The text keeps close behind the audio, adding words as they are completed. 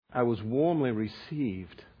I was warmly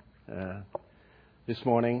received this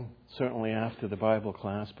morning, certainly after the Bible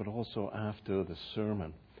class, but also after the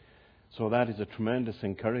sermon. So that is a tremendous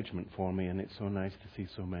encouragement for me, and it's so nice to see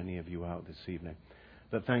so many of you out this evening.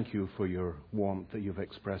 But thank you for your warmth that you've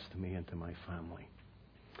expressed to me and to my family.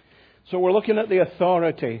 So we're looking at the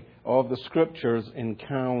authority of the Scriptures in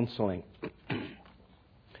counseling.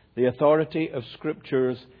 The authority of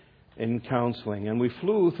Scriptures in counseling. And we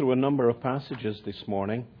flew through a number of passages this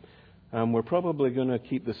morning. We're probably going to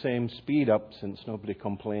keep the same speed up since nobody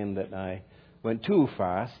complained that I went too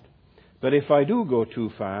fast. But if I do go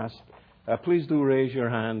too fast, please do raise your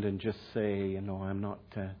hand and just say, I'm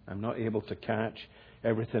not able to catch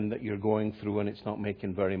everything that you're going through, and it's not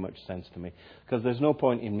making very much sense to me. Because there's no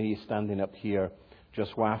point in me standing up here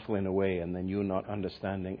just waffling away and then you not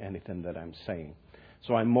understanding anything that I'm saying.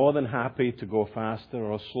 So I'm more than happy to go faster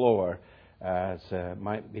or slower as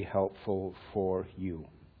might be helpful for you.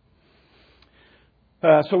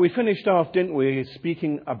 So we finished off, didn't we,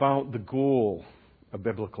 speaking about the goal of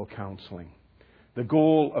biblical counseling. The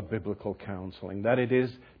goal of biblical counseling, that it is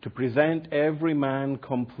to present every man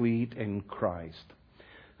complete in Christ.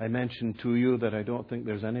 I mentioned to you that I don't think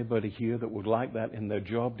there's anybody here that would like that in their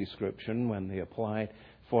job description when they apply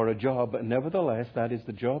for a job. But nevertheless, that is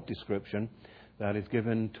the job description that is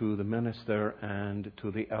given to the minister and to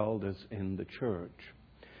the elders in the church.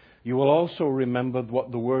 You will also remember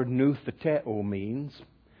what the word noutheteo means.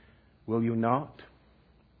 Will you not?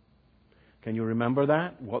 Can you remember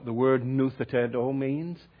that? What the word noutheteo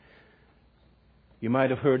means? You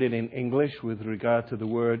might have heard it in English with regard to the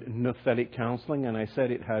word nouthetic counseling, and I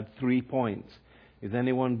said it had 3 points. Is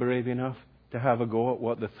anyone brave enough to have a go at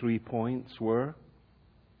what the 3 points were?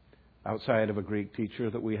 Outside of a Greek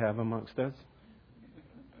teacher that we have amongst us.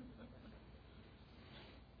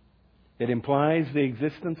 It implies the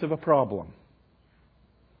existence of a problem.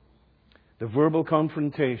 The verbal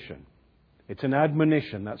confrontation. It's an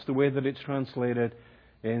admonition. That's the way that it's translated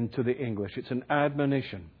into the English. It's an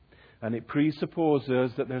admonition. And it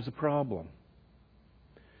presupposes that there's a problem.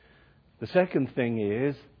 The second thing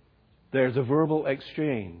is there's a verbal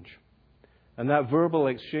exchange. And that verbal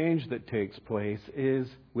exchange that takes place is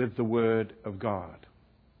with the Word of God.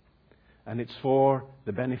 And it's for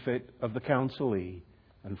the benefit of the counselee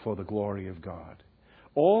and for the glory of God.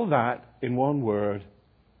 All that in one word,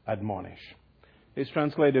 admonish. It's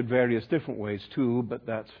translated various different ways too, but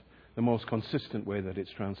that's the most consistent way that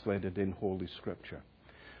it's translated in Holy Scripture.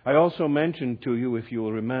 I also mentioned to you, if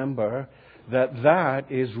you'll remember, that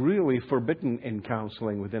is really forbidden in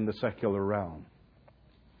counseling within the secular realm.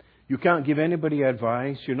 You can't give anybody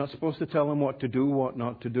advice. You're not supposed to tell them what to do, what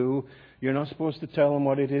not to do. You're not supposed to tell them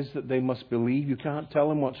what it is that they must believe. You can't tell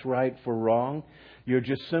them what's right for wrong. You're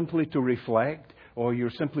just simply to reflect, or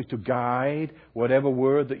you're simply to guide whatever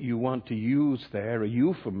word that you want to use there, a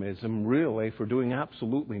euphemism really for doing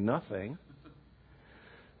absolutely nothing.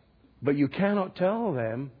 But you cannot tell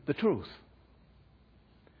them the truth.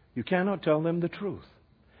 You cannot tell them the truth.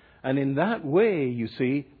 And in that way, you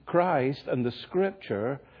see, Christ and the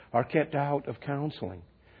Scripture are kept out of counseling.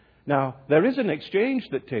 Now, there is an exchange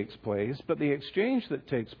that takes place, but the exchange that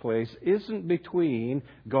takes place isn't between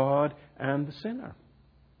God and the sinner.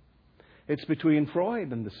 It's between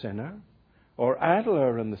Freud and the sinner, or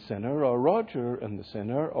Adler and the sinner, or Roger and the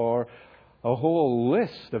sinner, or a whole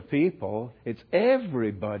list of people. It's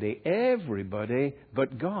everybody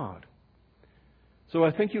but God. So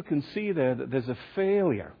I think you can see there that there's a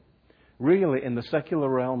failure, really, in the secular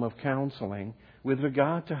realm of counseling with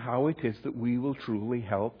regard to how it is that we will truly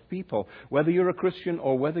help people. Whether you're a Christian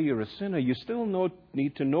or whether you're a sinner, you still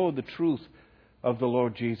need to know the truth of the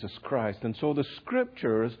Lord Jesus Christ. And so the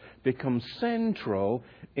Scriptures become central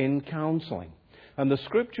in counseling. And the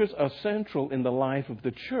Scriptures are central in the life of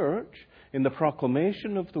the church, in the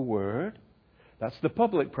proclamation of the Word. That's the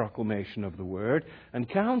public proclamation of the Word. And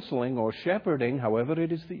counseling or shepherding, however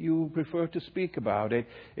it is that you prefer to speak about it,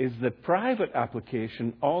 is the private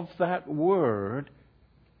application of that Word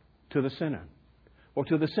to the sinner or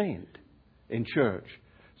to the saint in church,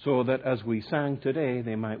 so that as we sang today,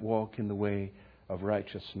 they might walk in the way of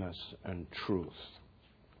righteousness and truth.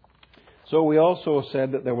 So we also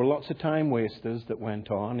said that there were lots of time wasters that went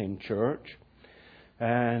on in church.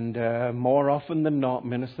 And more often than not,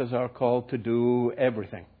 ministers are called to do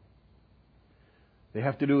everything. They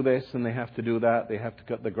have to do this and they have to do that. They have to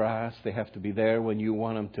cut the grass. They have to be there when you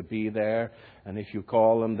want them to be there. And if you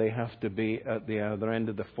call them, they have to be at the other end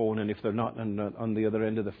of the phone. And if they're not on the other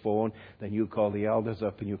end of the phone, then you call the elders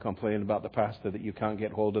up and you complain about the pastor that you can't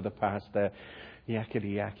get hold of the pastor.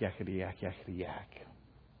 Yakety yak, yakety yak, yakety yak.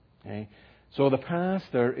 Okay? So the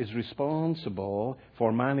pastor is responsible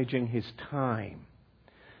for managing his time.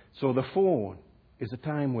 So the phone is a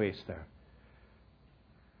time waster.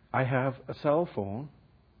 I have a cell phone.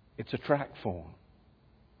 It's a track phone.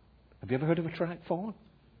 Have you ever heard of a track phone?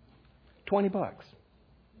 $20.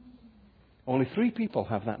 Only 3 people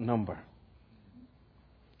have that number.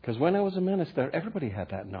 Because when I was a minister, everybody had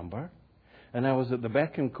that number. And I was at the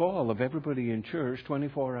beck and call of everybody in church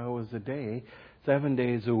 24 hours a day, 7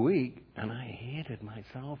 days a week. And I hated my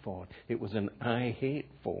cell phone. It was an I hate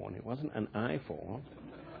phone. It wasn't an iPhone.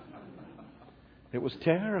 It was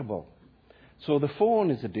terrible. So the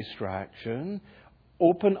phone is a distraction.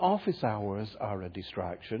 Open office hours are a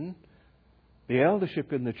distraction. The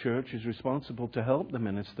eldership in the church is responsible to help the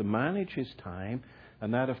minister manage his time,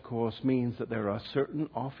 and that, of course, means that there are certain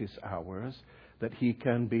office hours that he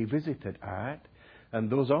can be visited at, and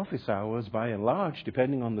those office hours, by and large,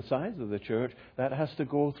 depending on the size of the church, that has to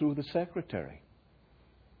go through the secretary.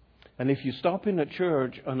 And if you stop in a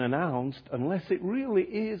church unannounced, unless it really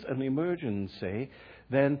is an emergency,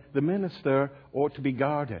 then the minister ought to be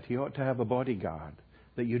guarded. He ought to have a bodyguard.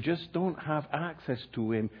 That you just don't have access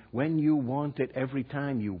to him when you want it, every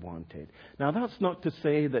time you want it. Now, that's not to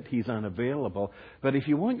say that he's unavailable, but if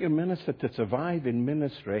you want your minister to survive in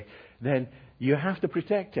ministry, then you have to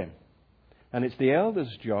protect him. And it's the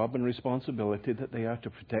elder's job and responsibility that they are to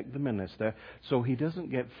protect the minister so he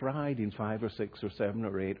doesn't get fried in 5 or 6 or 7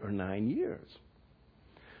 or 8 or 9 years.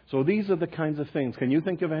 So these are the kinds of things. Can you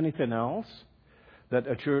think of anything else that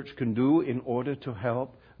a church can do in order to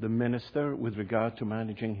help the minister with regard to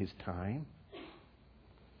managing his time?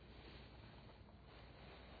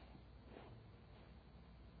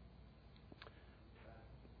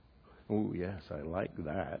 Oh, yes, I like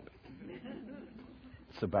that.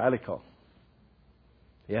 Sabbatical.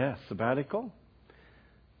 Yes, sabbatical.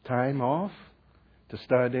 Time off to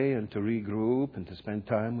study and to regroup and to spend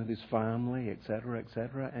time with his family, etc.,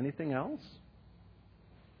 etc. Anything else?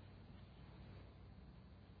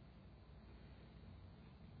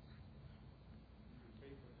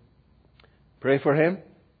 Pray for him.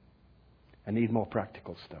 I need more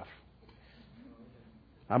practical stuff.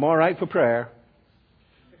 I'm all right for prayer.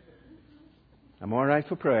 I'm all right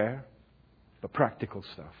for prayer, but practical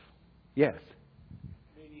stuff. Yes?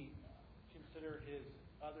 Maybe consider his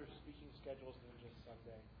other speaking schedules than just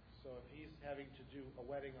Sunday. So if he's having to do a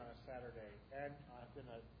wedding on a Saturday and then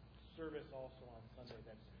a service also on Sunday,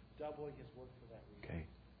 that's doubling his work for that week. Okay.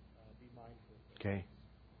 Be mindful. Okay.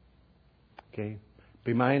 Okay.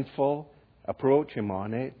 Be mindful. Approach him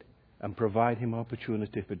on it and provide him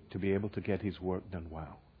opportunity to be able to get his work done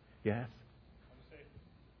well. Yes? I would say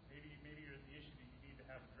maybe the issue that you need to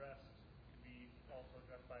have addressed can be also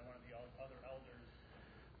addressed by one of the other elders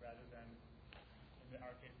rather than, in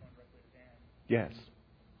our case, going directly to Dan. Yes.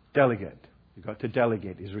 Delegate. You've got to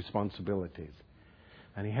delegate his responsibilities.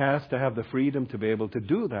 And he has to have the freedom to be able to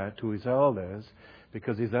do that to his elders,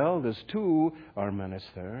 because his elders too are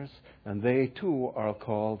ministers, and they too are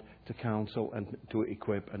called to counsel and to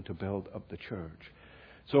equip and to build up the church.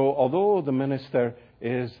 So although the minister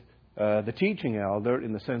is the teaching elder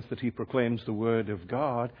in the sense that he proclaims the Word of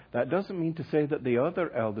God, that doesn't mean to say that the other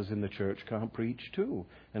elders in the church can't preach too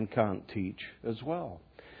and can't teach as well.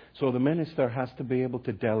 So the minister has to be able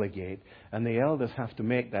to delegate, and the elders have to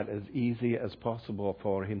make that as easy as possible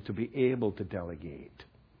for him to be able to delegate.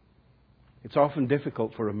 It's often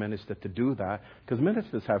difficult for a minister to do that, because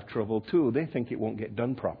ministers have trouble too. They think it won't get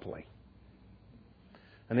done properly.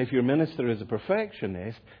 And if your minister is a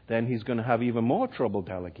perfectionist, then he's going to have even more trouble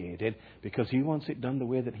delegated, because he wants it done the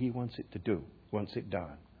way that he wants it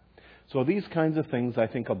done. So these kinds of things, I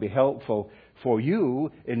think, will be helpful for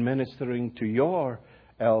you in ministering to your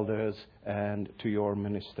elders and to your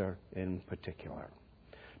minister in particular.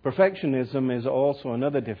 Perfectionism is also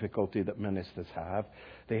another difficulty that ministers have.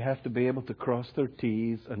 They have to be able to cross their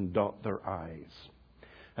T's and dot their I's.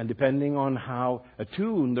 And depending on how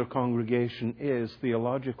attuned their congregation is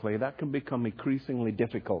theologically, that can become increasingly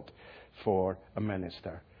difficult for a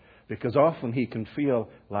minister. Because often he can feel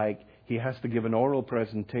like he has to give an oral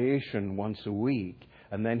presentation once a week,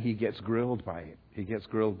 and then he gets grilled by it. He gets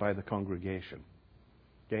grilled by the congregation.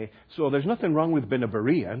 Okay? So there's nothing wrong with being a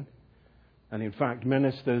Berean. And in fact,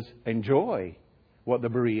 ministers enjoy what the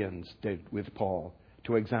Bereans did with Paul,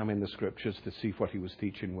 to examine the Scriptures to see if what he was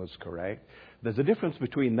teaching was correct. There's a difference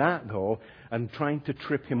between that, though, and trying to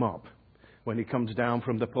trip him up when he comes down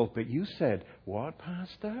from the pulpit. You said, "What,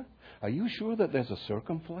 Pastor? Are you sure that there's a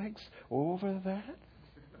circumflex over that?"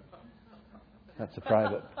 That's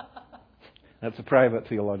a private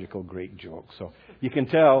theological Greek joke. So you can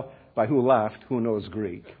tell by who laughed, who knows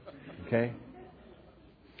Greek. Okay?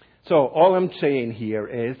 So all I'm saying here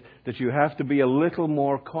is that you have to be a little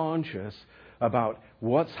more conscious about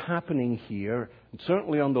what's happening here,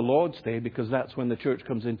 certainly on the Lord's Day, because that's when the church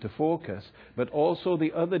comes into focus, but also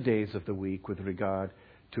the other days of the week with regard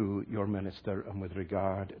to your minister and with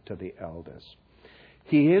regard to the elders.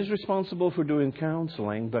 He is responsible for doing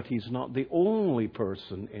counseling, but he's not the only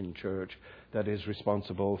person in church that is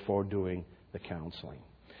responsible for doing the counseling.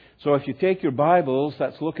 So if you take your Bibles,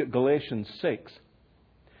 let's look at Galatians 6.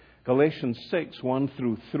 Galatians 6, 1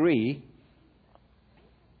 through 3.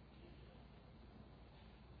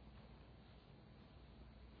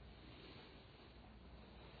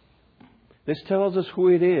 This tells us who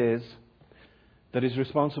it is that is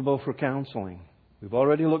responsible for counseling. We've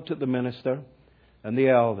already looked at the minister and the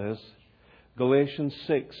elders. Galatians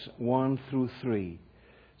 6, 1 through 3.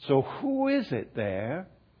 So who is it there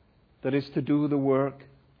that is to do the work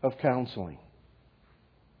of counseling?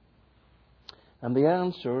 And the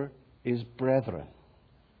answer is brethren.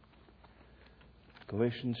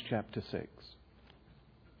 Galatians chapter 6.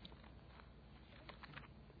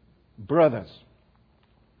 Brothers,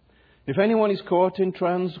 if anyone is caught in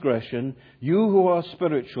transgression, you who are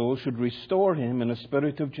spiritual should restore him in a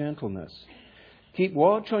spirit of gentleness. Keep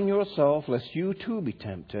watch on yourself, lest you too be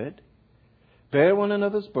tempted. Bear one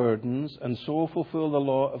another's burdens, and so fulfill the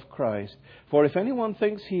law of Christ. For if anyone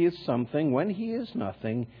thinks he is something when he is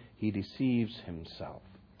nothing, he deceives himself.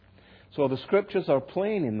 So the Scriptures are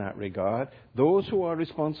plain in that regard. Those who are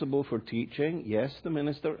responsible for teaching, yes, the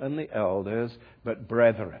minister and the elders, but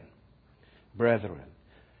brethren. Brethren.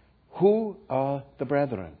 Who are the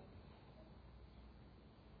brethren?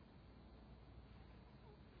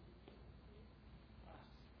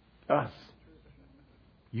 Us.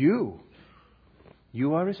 You.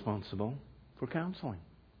 You are responsible for counseling.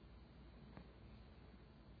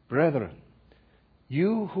 Brethren,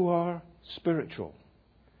 you who are spiritual,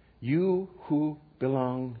 you who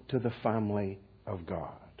belong to the family of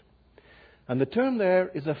God. And the term there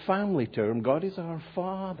is a family term. God is our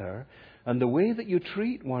Father, and the way that you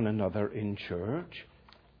treat one another in church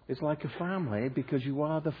is like a family because you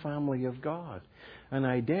are the family of God. And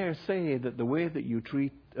I dare say that the way that you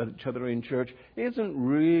treat each other in church isn't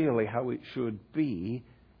really how it should be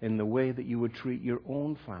in the way that you would treat your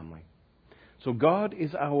own family. So God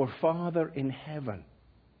is our Father in heaven.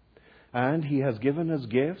 And He has given us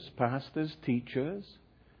gifts, pastors, teachers.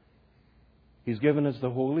 He's given us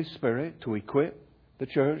the Holy Spirit to equip the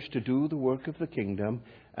church to do the work of the kingdom.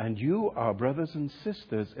 And you are brothers and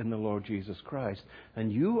sisters in the Lord Jesus Christ.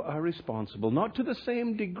 And you are responsible, not to the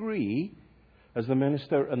same degree as the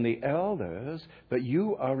minister and the elders, but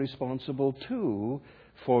you are responsible too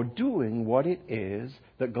for doing what it is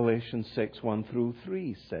that Galatians 6, 1 through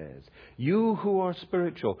 3 says. You who are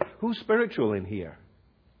spiritual. Who's spiritual in here?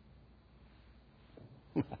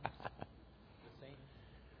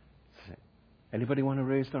 Anybody want to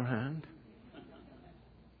raise their hand?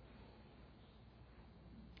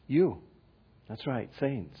 You. That's right,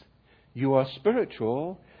 saints. You are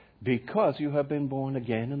spiritual because you have been born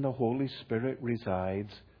again and the Holy Spirit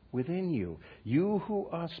resides within you. You who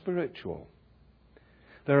are spiritual.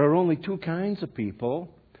 There are only two kinds of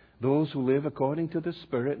people, those who live according to the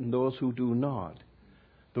Spirit and those who do not.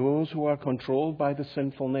 Those who are controlled by the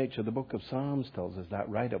sinful nature. The book of Psalms tells us that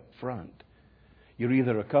right up front. You're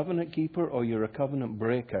either a covenant keeper or you're a covenant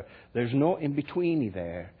breaker. There's no in-betweeny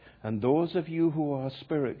there. And those of you who are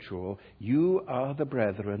spiritual, you are the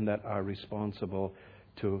brethren that are responsible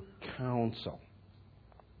to counsel.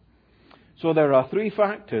 So there are three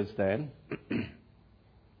factors then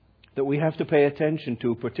that we have to pay attention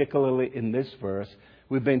to, particularly in this verse.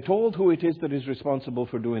 We've been told who it is that is responsible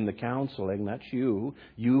for doing the counseling. That's you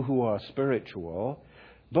who are spiritual.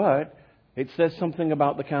 But it says something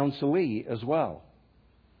about the counselee as well.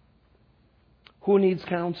 Who needs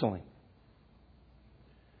counseling?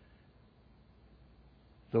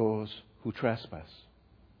 Those who trespass.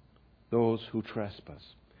 Those who trespass.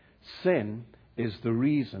 Sin is the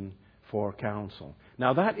reason for counsel.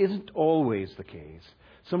 Now, that isn't always the case.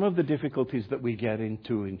 Some of the difficulties that we get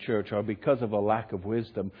into in church are because of a lack of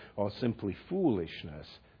wisdom or simply foolishness.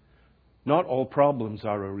 Not all problems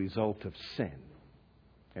are a result of sin.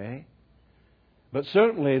 Okay? But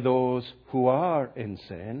certainly those who are in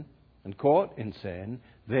sin and caught in sin,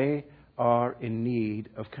 they are in need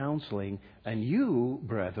of counseling. And you,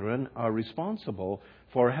 brethren, are responsible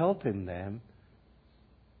for helping them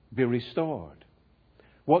be restored.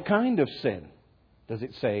 What kind of sin does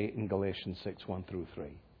it say in Galatians 6, 1 through 3?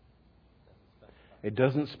 It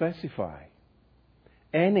doesn't specify.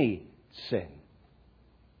 Any sin.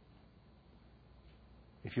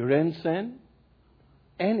 If you're in sin,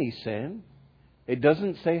 any sin, It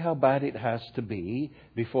doesn't say how bad it has to be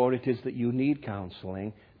before it is that you need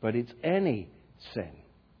counseling, but it's any sin.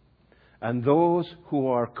 And those who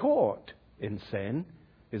are caught in sin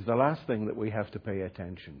is the last thing that we have to pay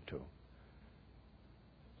attention to.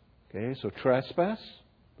 Okay, so trespass,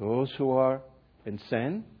 those who are in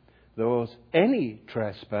sin, any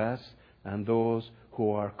trespass, and those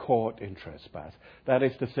who are caught in trespass. That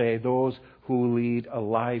is to say, those who lead a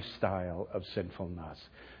lifestyle of sinfulness.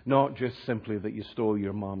 Not just simply that you stole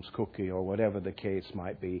your mom's cookie or whatever the case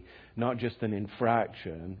might be. Not just an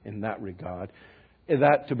infraction in that regard.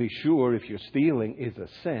 That, to be sure, if you're stealing, is a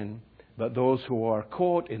sin. But those who are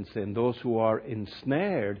caught in sin, those who are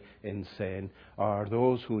ensnared in sin, are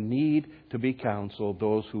those who need to be counseled,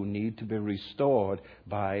 those who need to be restored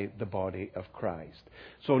by the body of Christ.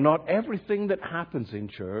 So not everything that happens in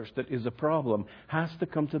church that is a problem has to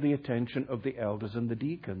come to the attention of the elders and the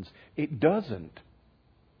deacons. It doesn't.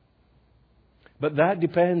 But that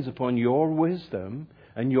depends upon your wisdom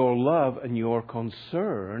and your love and your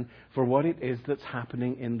concern for what it is that's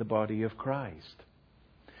happening in the body of Christ.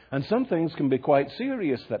 And some things can be quite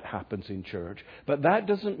serious that happens in church, but that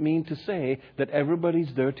doesn't mean to say that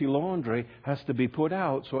everybody's dirty laundry has to be put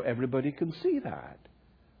out so everybody can see that.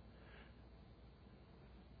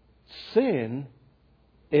 Sin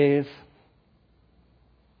is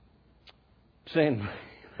sin.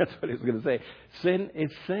 That's what I was going to say. Sin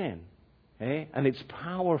is sin. And it's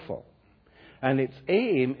powerful. And its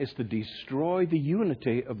aim is to destroy the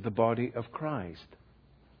unity of the body of Christ.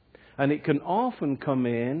 And it can often come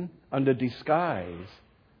in under disguise,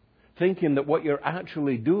 thinking that what you're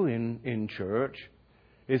actually doing in church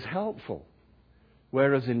is helpful.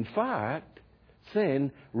 Whereas in fact,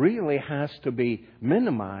 sin really has to be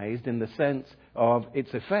minimized in the sense of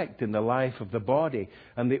its effect in the life of the body.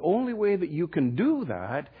 And the only way that you can do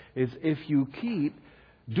that is if you keep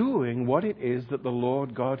doing what it is that the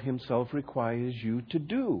Lord God Himself requires you to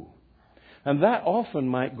do. And that often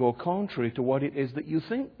might go contrary to what it is that you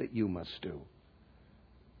think that you must do.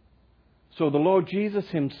 So the Lord Jesus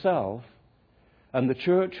Himself and the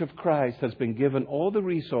Church of Christ has been given all the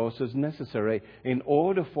resources necessary in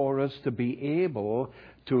order for us to be able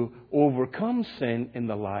to overcome sin in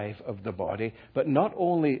the life of the body, but not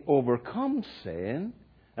only overcome sin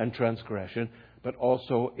and transgression, but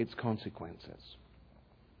also its consequences.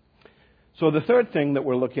 So the third thing that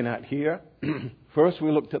we're looking at here, first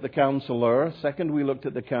we looked at the counselor, second we looked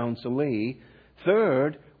at the counselee,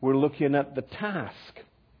 third we're looking at the task.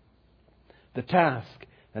 The task.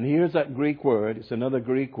 And here's that Greek word, it's another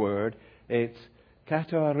Greek word, it's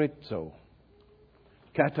katarizo.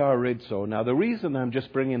 Katarizo. Now the reason I'm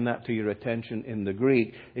just bringing that to your attention in the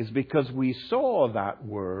Greek is because we saw that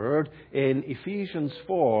word in Ephesians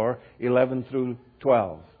 4:11 through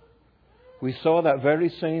 12. We saw that very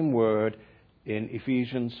same word in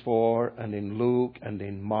Ephesians 4 and in Luke and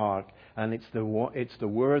in Mark. And it's the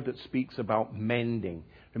word that speaks about mending.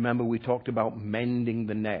 Remember, we talked about mending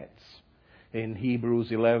the nets. In Hebrews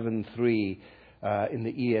 11:3, in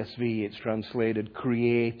the ESV, it's translated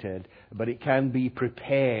created, but it can be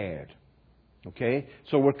prepared. Okay?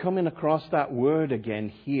 So we're coming across that word again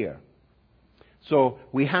here. So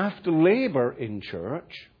we have to labor in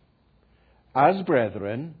church as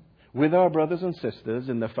brethren, with our brothers and sisters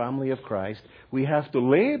in the family of Christ. We have to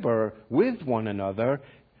labor with one another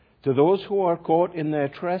to those who are caught in their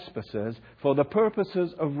trespasses for the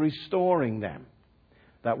purposes of restoring them.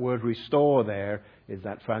 That word restore there is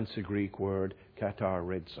that fancy Greek word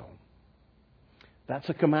katarizo. That's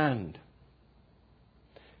a command.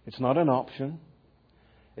 It's not an option.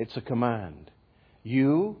 It's a command.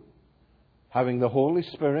 You, having the Holy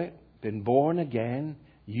Spirit, been born again,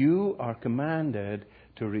 you are commanded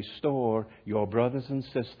to restore your brothers and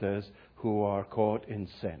sisters who are caught in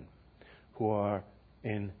sin, who are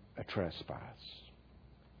in a trespass.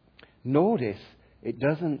 Notice, it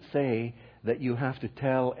doesn't say that you have to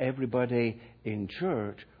tell everybody in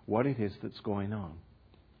church what it is that's going on.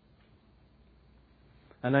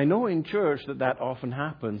 And I know in church that often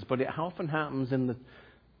happens, but it often happens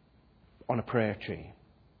on a prayer chain.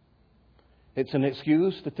 It's an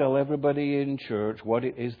excuse to tell everybody in church what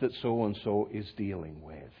it is that so-and-so is dealing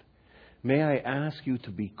with. May I ask you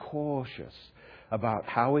to be cautious about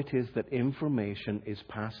how it is that information is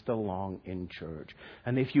passed along in church.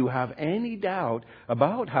 And if you have any doubt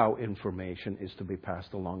about how information is to be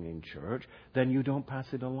passed along in church, then you don't pass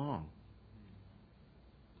it along.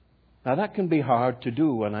 Now that can be hard to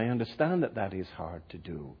do, and I understand that is hard to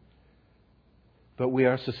do. But we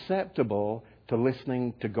are susceptible to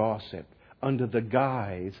listening to gossip under the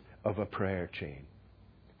guise of a prayer chain.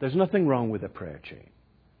 There's nothing wrong with a prayer chain.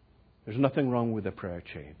 There's nothing wrong with a prayer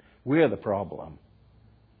chain. We're the problem.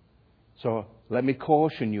 So let me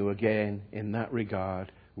caution you again in that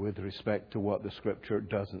regard with respect to what the Scripture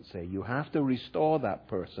doesn't say. You have to restore that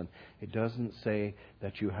person. It doesn't say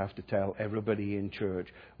that you have to tell everybody in church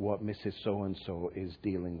what Mrs. So-and-so is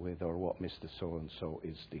dealing with or what Mr. So-and-so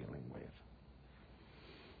is dealing with.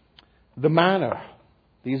 The manner.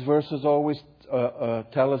 These verses always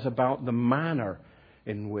tell us about the manner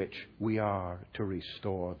in which we are to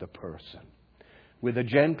restore the person. With a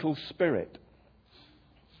gentle spirit.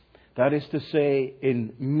 That is to say,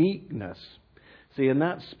 in meekness. See, and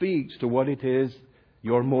that speaks to what it is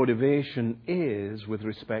your motivation is with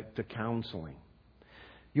respect to counseling.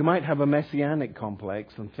 You might have a messianic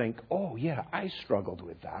complex and think, oh yeah, I struggled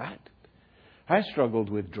with that. I struggled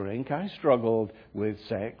with drink. I struggled with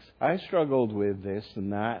sex. I struggled with this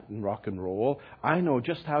and that and rock and roll. I know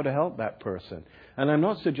just how to help that person. And I'm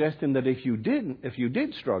not suggesting that if you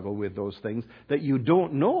did struggle with those things, that you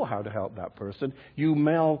don't know how to help that person. You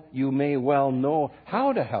may well know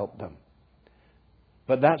how to help them.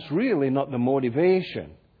 But that's really not the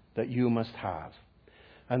motivation that you must have.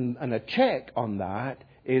 And a check on that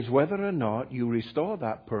is whether or not you restore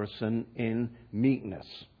that person in meekness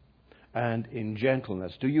and in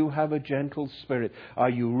gentleness. Do you have a gentle spirit? Are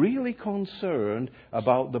you really concerned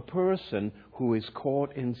about the person who is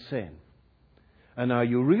caught in sin? And are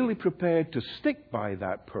you really prepared to stick by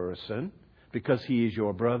that person because he is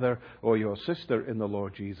your brother or your sister in the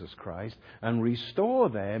Lord Jesus Christ and restore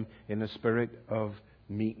them in a spirit of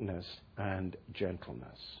meekness and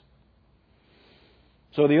gentleness?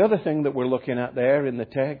 So the other thing that we're looking at there in the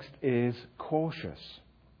text is cautious.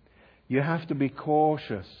 You have to be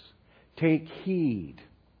cautious. Take heed.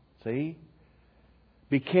 See?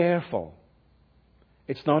 Be careful.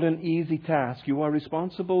 It's not an easy task. You are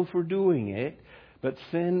responsible for doing it, but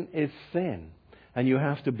sin is sin. And you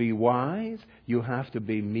have to be wise. You have to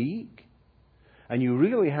be meek. And you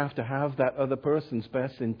really have to have that other person's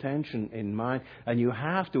best intention in mind. And you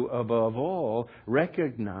have to, above all,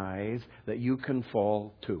 recognize that you can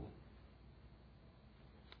fall too.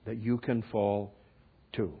 That you can fall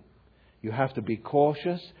too. You have to be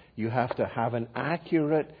cautious. You have to have an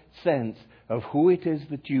accurate sense of who it is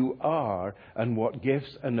that you are and what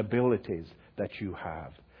gifts and abilities that you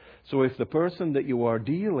have. So if the person that you are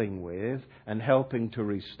dealing with and helping to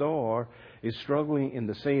restore is struggling in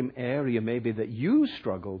the same area maybe that you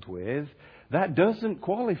struggled with, that doesn't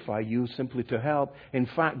qualify you simply to help. In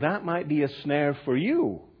fact, that might be a snare for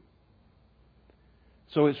you.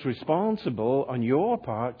 So it's responsible on your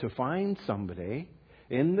part to find somebody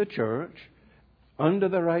in the church under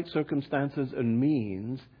the right circumstances and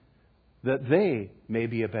means that they may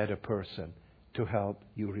be a better person to help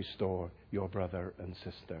you restore your brother and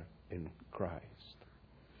sister in Christ.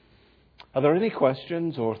 Are there any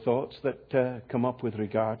questions or thoughts that come up with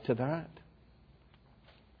regard to that?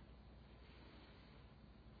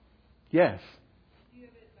 Yes. Do you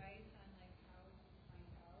have advice on how to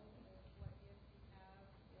find out what gifts you have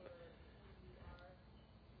or who you are?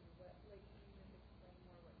 What, can you just explain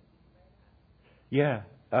more what you mean by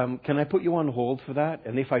that? Yeah. Can I put you on hold for that?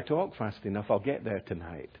 And if I talk fast enough, I'll get there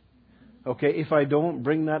tonight. Okay, if I don't,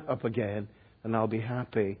 bring that up again, and I'll be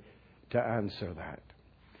happy to answer that.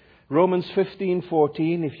 Romans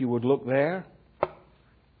 15:14, if you would look there.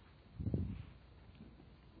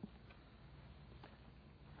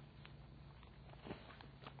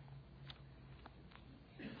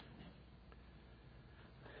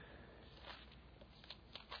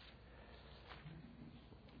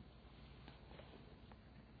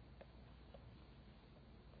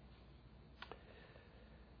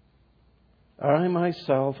 I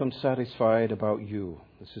myself am satisfied about you.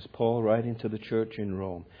 This is Paul writing to the church in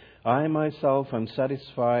Rome. I myself am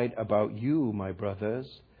satisfied about you, my brothers,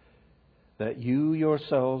 that you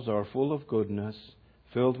yourselves are full of goodness,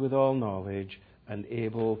 filled with all knowledge, and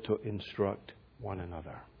able to instruct one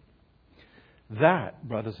another. That,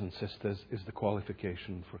 brothers and sisters, is the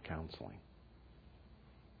qualification for counseling.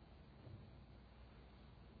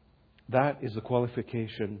 That is the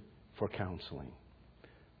qualification for counseling.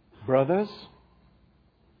 Brothers,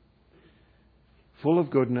 full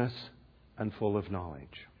of goodness and full of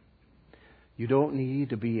knowledge. You don't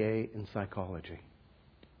need a BA in psychology.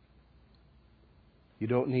 You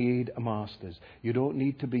don't need a master's. You don't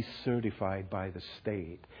need to be certified by the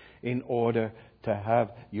state in order to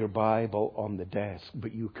have your Bible on the desk,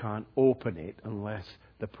 but you can't open it unless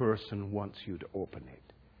the person wants you to open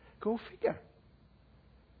it. Go figure.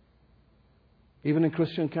 Even in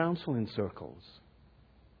Christian counseling circles.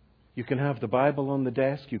 You can have the Bible on the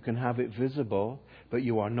desk, you can have it visible, but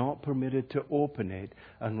you are not permitted to open it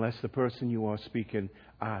unless the person you are speaking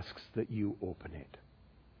asks that you open it.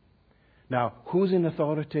 Now, who's in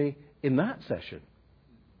authority in that session?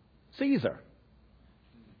 Caesar.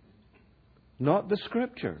 Not the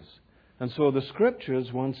Scriptures. And so the Scriptures,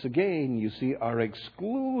 once again, you see, are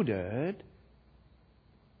excluded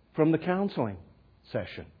from the counseling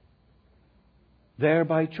session. There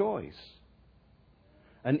by choice.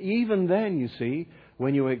 And even then, you see,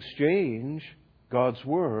 when you exchange God's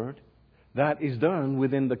Word, that is done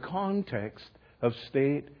within the context of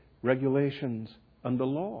state regulations and the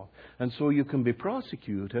law. And so you can be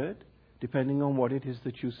prosecuted depending on what it is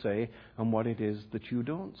that you say and what it is that you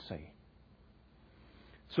don't say.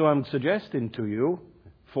 So I'm suggesting to you,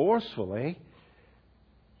 forcefully,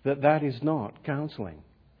 that that is not counseling.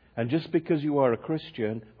 And just because you are a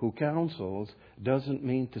Christian who counsels doesn't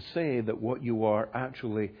mean to say that what you are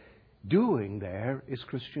actually doing there is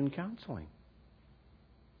Christian counseling.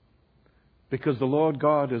 Because the Lord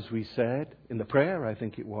God, as we said in the prayer, I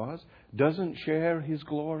think it was, doesn't share His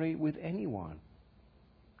glory with anyone.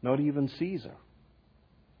 Not even Caesar.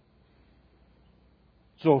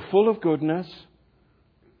 So full of goodness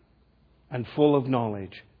and full of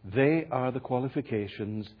knowledge. They are the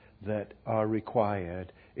qualifications that are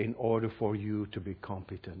required in order for you to be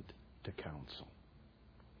competent to counsel.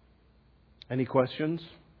 Any questions?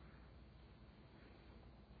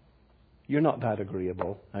 You're not that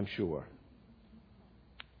agreeable, I'm sure.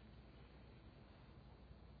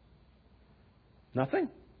 Nothing?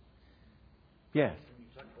 Yes. When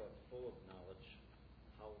you talk about full of knowledge,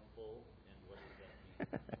 how full and what does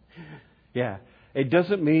that mean? Yeah. It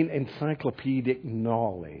doesn't mean encyclopedic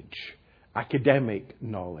knowledge, academic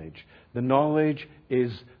knowledge. The knowledge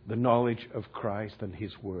is the knowledge of Christ and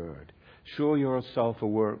His Word. Show yourself a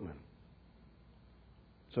workman,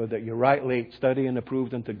 so that you're rightly studied and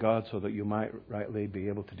approved unto God, so that you might rightly be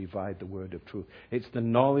able to divide the word of truth. It's the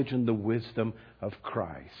knowledge and the wisdom of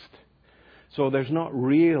Christ. So there's not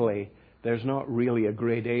really a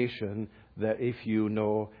gradation that if you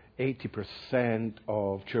know 80%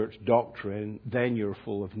 of church doctrine, then you're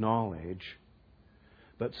full of knowledge.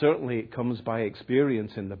 But certainly it comes by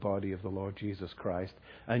experience in the body of the Lord Jesus Christ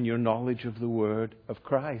and your knowledge of the Word of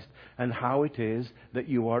Christ and how it is that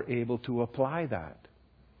you are able to apply that.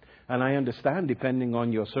 And I understand, depending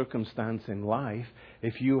on your circumstance in life,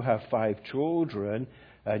 if you have 5 children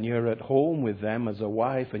and you're at home with them as a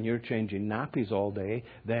wife and you're changing nappies all day,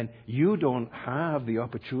 then you don't have the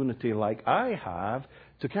opportunity like I have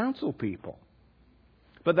to counsel people.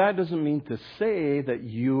 But that doesn't mean to say that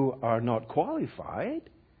you are not qualified.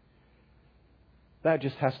 That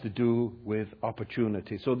just has to do with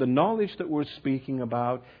opportunity. So the knowledge that we're speaking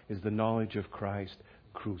about is the knowledge of Christ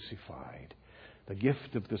crucified. The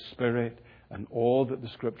gift of the Spirit and all that the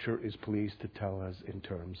Scripture is pleased to tell us in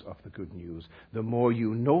terms of the good news. The more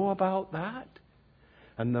you know about that,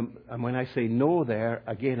 and when I say know there,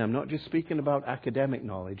 again, I'm not just speaking about academic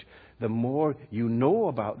knowledge. The more you know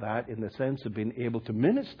about that in the sense of being able to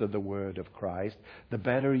minister the Word of Christ, the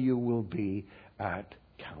better you will be at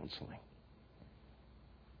counseling.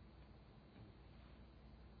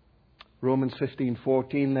 Romans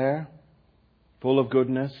 15:14 there, full of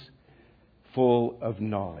goodness, full of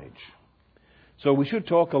knowledge. So we should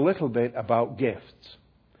talk a little bit about gifts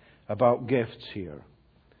here.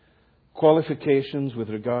 Qualifications with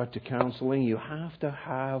regard to counseling, you have to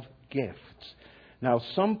have gifts. Now,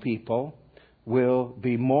 some people will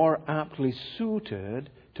be more aptly suited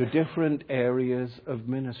to different areas of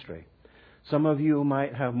ministry. Some of you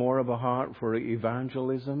might have more of a heart for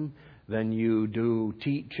evangelism than you do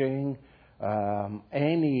teaching.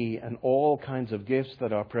 Any and all kinds of gifts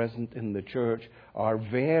that are present in the church are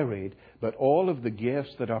varied, but all of the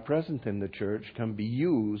gifts that are present in the church can be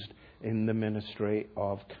used in the ministry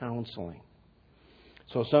of counseling.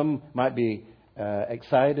 So some might be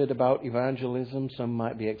excited about evangelism, some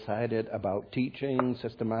might be excited about teaching,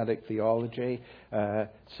 systematic theology,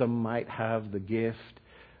 some might have the gift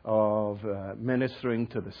of ministering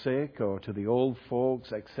to the sick or to the old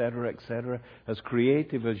folks, etc., etc. As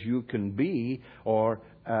creative as you can be or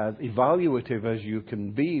as evaluative as you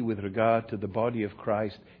can be with regard to the body of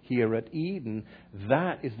Christ here at Eden,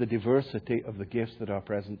 that is the diversity of the gifts that are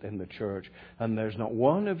present in the church. And there's not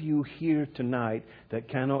one of you here tonight that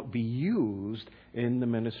cannot be used in the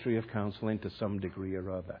ministry of counseling to some degree or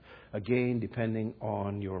other. Again, depending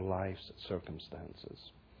on your life's circumstances.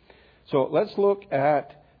 So let's look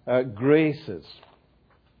at graces.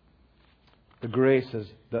 The graces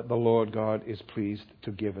that the Lord God is pleased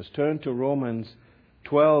to give us. Turn to Romans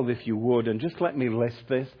 12, if you would, and just let me list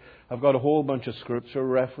this. I've got a whole bunch of scripture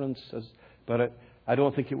references, but I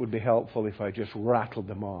don't think it would be helpful if I just rattled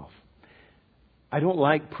them off. I don't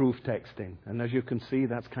like proof texting. And as you can see,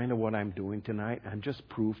 that's kind of what I'm doing tonight. I'm just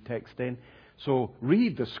proof texting. So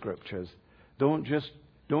read the Scriptures. Don't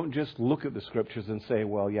just look at the Scriptures and say,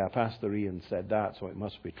 well, yeah, Pastor Ian said that, so it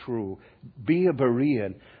must be true. Be a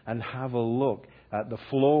Berean and have a look at the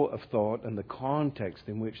flow of thought and the context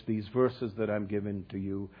in which these verses that I'm giving to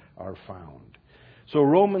you are found. So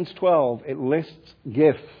Romans 12, it lists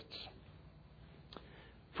gifts.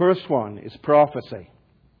 First one is prophecy.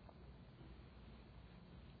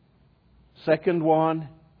 Second one,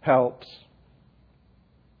 helps.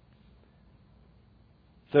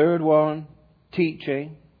 Third one,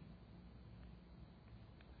 teaching.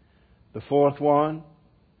 The fourth one,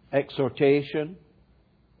 exhortation.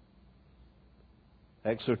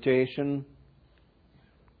 Exhortation.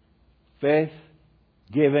 Fifth,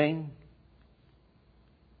 giving.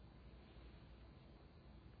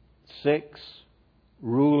 6,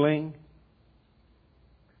 ruling.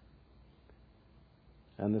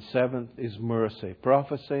 And the 7th is mercy.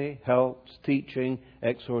 Prophecy, helps, teaching,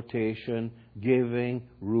 exhortation, giving,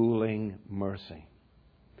 ruling, mercy.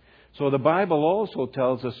 So the Bible also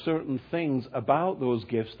tells us certain things about those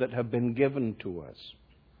gifts that have been given to us.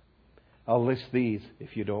 I'll list these,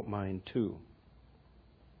 if you don't mind, too.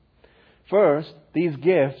 First, these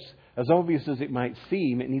gifts, as obvious as it might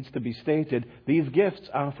seem, it needs to be stated, these gifts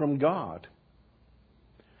are from God.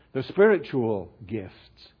 They're spiritual gifts,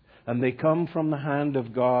 and they come from the hand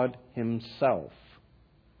of God Himself.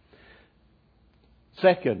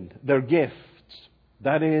 Second, they're gifts.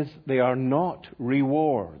 That is, they are not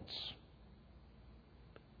rewards.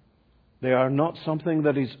 They are not something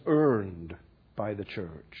that is earned by the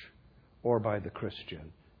church or by the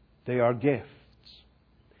Christian. They are gifts.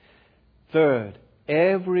 Third,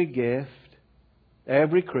 every gift,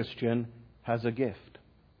 every Christian has a gift.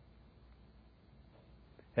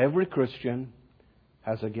 Every Christian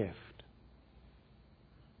has a gift.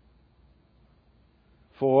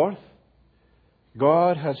 Fourth,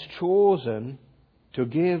 God has chosen to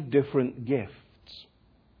give different gifts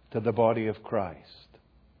to the body of Christ.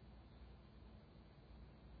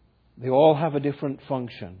 They all have a different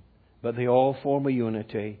function, but they all form a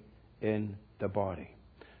unity in the body.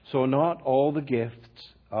 So not all the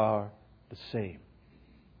gifts are the same.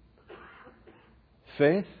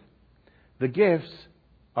 Fifth, the gifts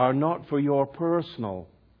are not for your personal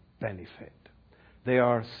benefit. They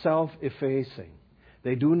are self-effacing.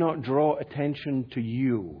 They do not draw attention to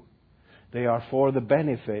you. They are for the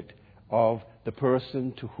benefit of the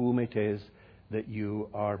person to whom it is that you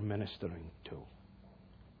are ministering to.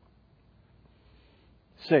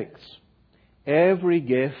 6, every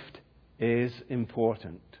gift is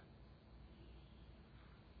important.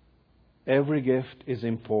 Every gift is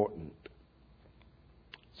important.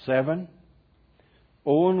 7,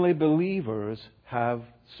 only believers have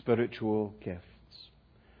spiritual gifts.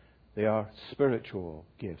 They are spiritual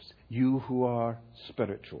gifts. You who are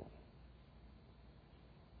spiritual.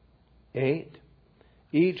 8,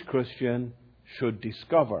 each Christian should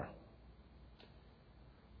discover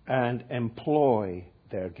and employ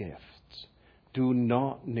their gifts. Do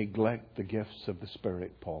not neglect the gifts of the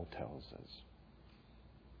Spirit, Paul tells us.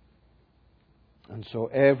 And so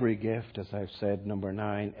every gift, as I've said, number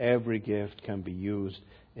 9, every gift can be used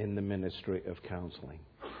in the ministry of counseling.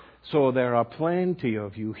 So there are plenty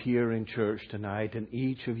of you here in church tonight, and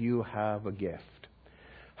each of you have a gift.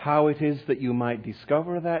 How it is that you might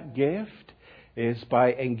discover that gift is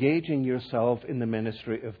by engaging yourself in the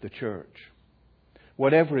ministry of the church.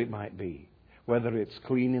 Whatever it might be. Whether it's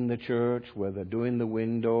cleaning the church, whether doing the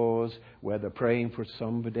windows, whether praying for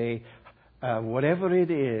somebody, whatever it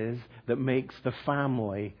is that makes the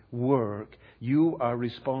family work, you are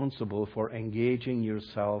responsible for engaging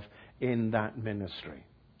yourself in that ministry.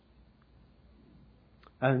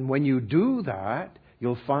 And when you do that,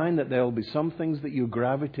 you'll find that there will be some things that you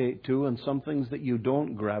gravitate to and some things that you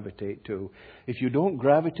don't gravitate to. If you don't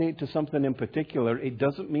gravitate to something in particular, it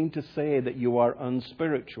doesn't mean to say that you are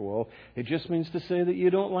unspiritual. It just means to say that you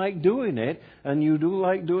don't like doing it and you do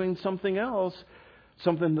like doing something else,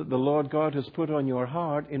 something that the Lord God has put on your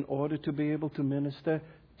heart in order to be able to minister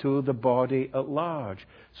to the body at large.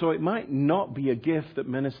 So it might not be a gift that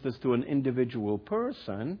ministers to an individual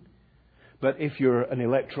person, but if you're an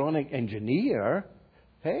electronic engineer,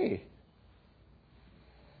 hey,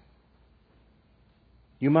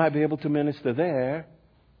 you might be able to minister there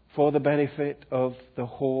for the benefit of the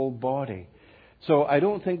whole body. So I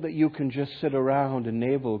don't think that you can just sit around and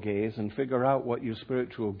navel gaze and figure out what your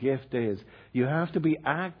spiritual gift is. You have to be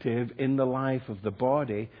active in the life of the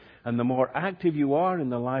body. And the more active you are in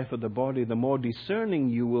the life of the body, the more discerning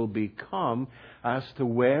you will become as to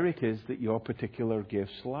where it is that your particular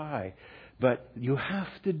gifts lie. But you have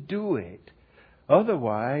to do it.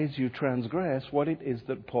 Otherwise, you transgress what it is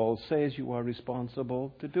that Paul says you are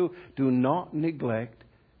responsible to do. Do not neglect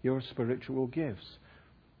your spiritual gifts.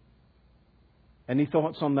 Any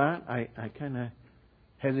thoughts on that? I kind of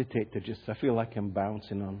hesitate to I feel like I'm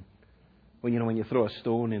bouncing on. When you throw a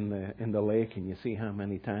stone in the lake and you see how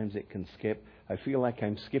many times it can skip, I feel like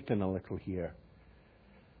I'm skipping a little here.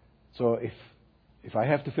 So if I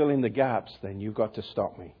have to fill in the gaps, then you've got to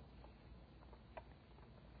stop me.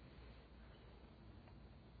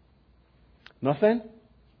 Nothing?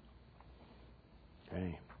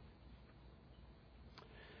 Okay.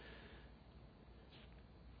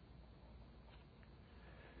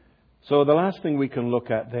 So the last thing we can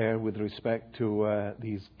look at there with respect to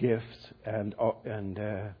these gifts and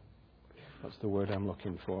what's the word I'm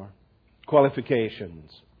looking for?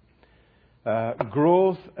 Qualifications.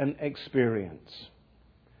 Growth and experience.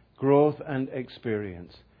 Growth and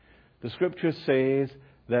experience. The Scripture says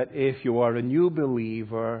that if you are a new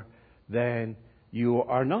believer, then you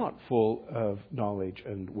are not full of knowledge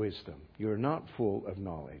and wisdom. You're not full of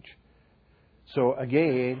knowledge. So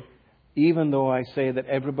again, even though I say that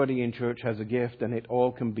everybody in church has a gift and it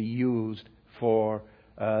all can be used for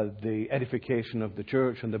the edification of the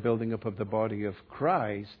church and the building up of the body of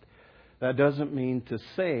Christ, that doesn't mean to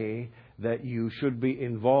say that you should be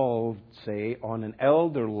involved, say, on an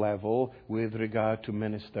elder level with regard to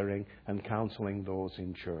ministering and counseling those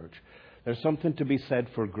in church. There's something to be said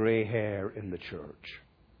for grey hair in the church.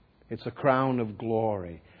 It's a crown of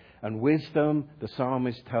glory. And wisdom, the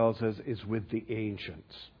psalmist tells us, is with the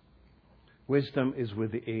ancients. Wisdom is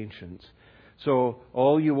with the ancients. So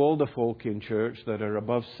all you older folk in church that are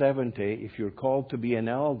above 70, if you're called to be an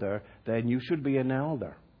elder, then you should be an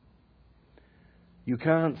elder. You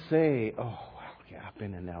can't say, oh, well, yeah, I've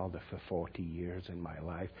been an elder for 40 years in my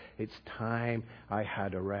life. It's time I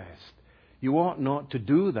had a rest. You ought not to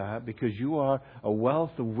do that because you are a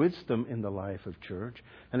wealth of wisdom in the life of church.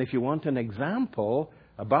 And if you want an example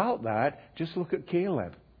about that, just look at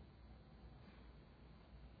Caleb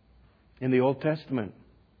in the Old Testament.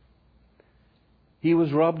 He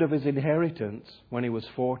was robbed of his inheritance when he was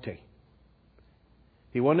 40.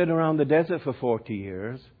 He wandered around the desert for 40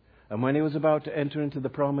 years. And when he was about to enter into the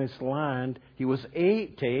promised land, he was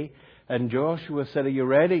 80. And Joshua said, are you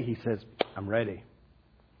ready? He says, I'm ready.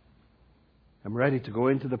 I'm ready to go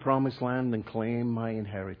into the promised land and claim my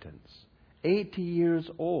inheritance. 80 years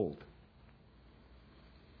old.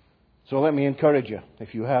 So let me encourage you.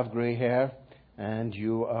 If you have grey hair and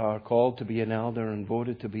you are called to be an elder and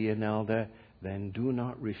voted to be an elder, then do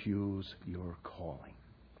not refuse your calling.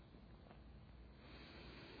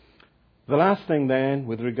 The last thing then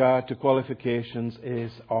with regard to qualifications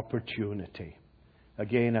is opportunity.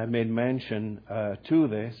 Again, I made mention to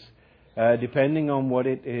this. Depending on what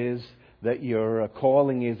it is that your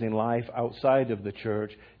calling is in life outside of the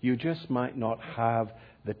church, you just might not have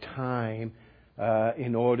the time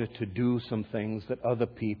in order to do some things that other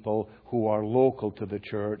people who are local to the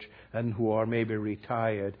church and who are maybe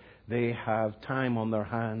retired, they have time on their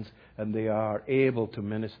hands and they are able to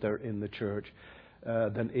minister in the church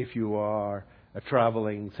than if you are a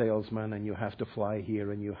traveling salesman and you have to fly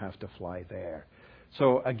here and you have to fly there.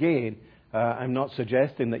 So again, I'm not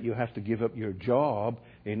suggesting that you have to give up your job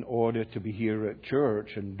in order to be here at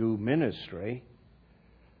church and do ministry.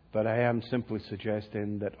 But I am simply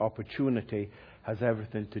suggesting that opportunity has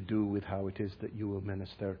everything to do with how it is that you will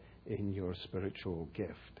minister in your spiritual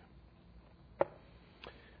gift.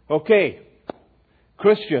 Okay,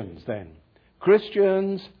 Christians then.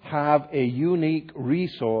 Christians have a unique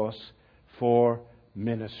resource for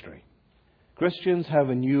ministry. Christians have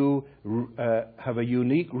a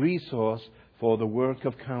unique resource for the work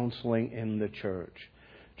of counseling in the church.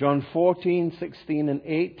 John 14, 16, and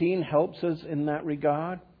 18 helps us in that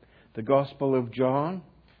regard. The Gospel of John.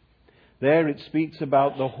 There it speaks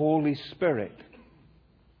about the Holy Spirit.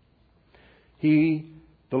 The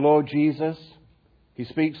Lord Jesus, He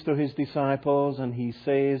speaks to His disciples and He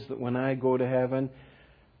says that when I go to heaven,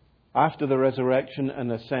 after the resurrection and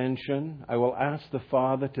ascension, I will ask the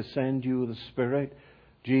Father to send you the Spirit.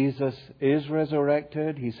 Jesus is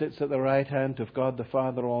resurrected. He sits at the right hand of God the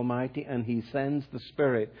Father Almighty, and He sends the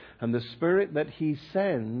Spirit. And the Spirit that He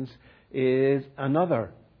sends is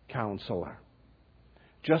another counselor,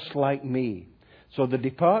 just like me. So the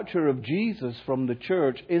departure of Jesus from the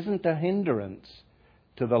church isn't a hindrance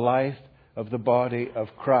to the life of the body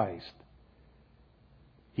of Christ.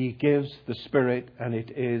 He gives the Spirit, and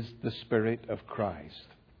it is the Spirit of Christ.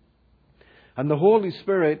 And the Holy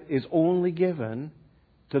Spirit is only given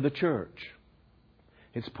to the church.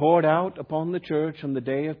 It's poured out upon the church on the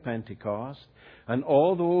day of Pentecost, and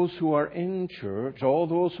all those who are in church, all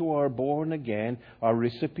those who are born again, are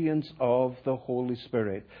recipients of the Holy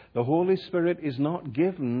Spirit. The Holy Spirit is not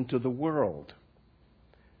given to the world.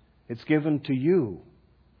 It's given to you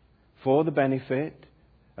for the benefit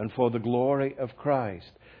and for the glory of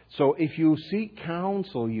Christ. So if you seek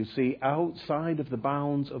counsel, you see, outside of the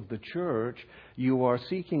bounds of the church, you are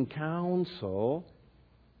seeking counsel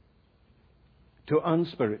to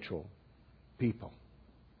unspiritual people.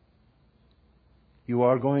 You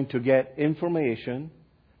are going to get information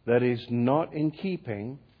that is not in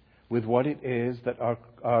keeping with what it is that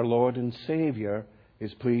our Lord and Savior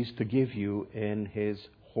is pleased to give you in His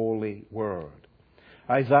holy word.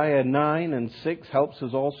 Isaiah 9 and 6 helps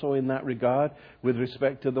us also in that regard with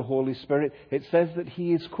respect to the Holy Spirit. It says that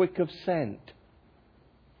He is quick of scent.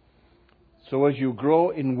 So as you grow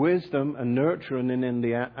in wisdom and nurture and in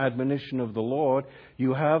the admonition of the Lord,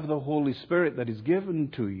 you have the Holy Spirit that is given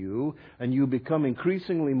to you, and you become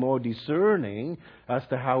increasingly more discerning as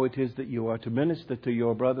to how it is that you are to minister to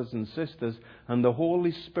your brothers and sisters, and the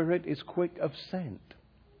Holy Spirit is quick of scent.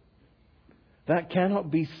 That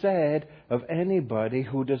cannot be said of anybody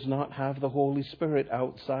who does not have the Holy Spirit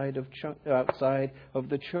outside of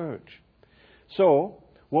the church. So,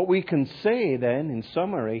 what we can say then, in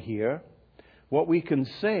summary here, what we can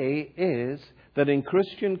say is that in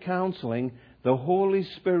Christian counseling, the Holy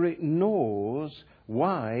Spirit knows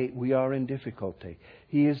why we are in difficulty.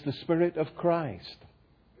 He is the Spirit of Christ.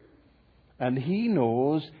 And He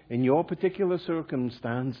knows, in your particular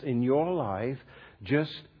circumstance, in your life,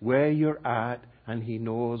 just where you're at, and He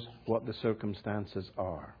knows what the circumstances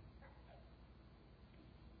are.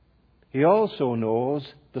 He also knows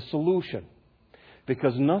the solution,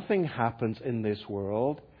 because nothing happens in this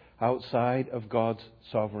world outside of God's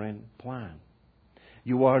sovereign plan.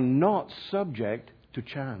 You are not subject to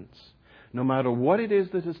chance. No matter what it is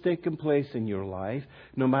that has taken place in your life,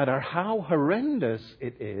 no matter how horrendous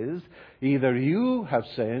it is, either you have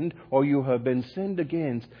sinned or you have been sinned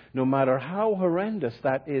against, no matter how horrendous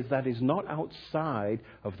that is not outside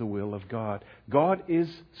of the will of God. God is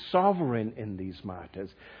sovereign in these matters.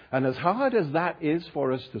 And as hard as that is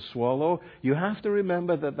for us to swallow, you have to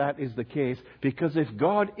remember that that is the case, because if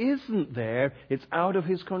God isn't there, it's out of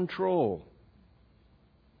His control.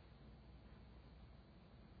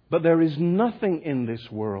 But there is nothing in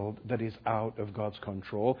this world that is out of God's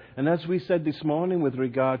control. And as we said this morning with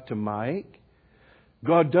regard to Mike,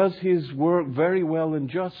 God does His work very well and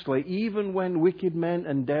justly, even when wicked men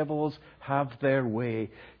and devils have their way.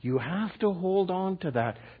 You have to hold on to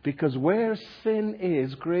that, because where sin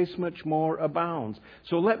is, grace much more abounds.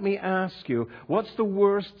 So let me ask you, what's the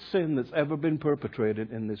worst sin that's ever been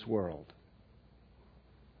perpetrated in this world?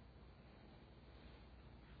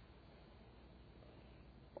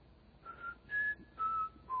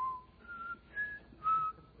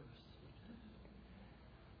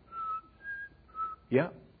 Yeah?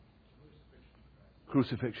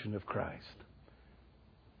 Crucifixion of Christ.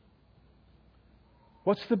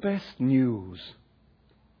 What's the best news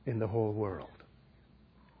in the whole world?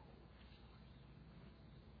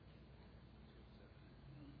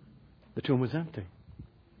 The tomb was empty.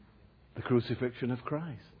 The crucifixion of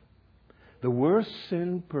Christ. The worst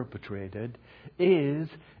sin perpetrated is,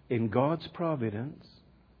 in God's providence,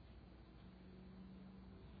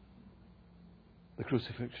 the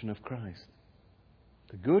crucifixion of Christ.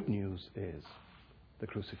 The good news is the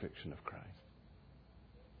crucifixion of Christ.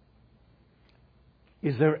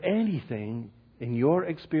 Is there anything in your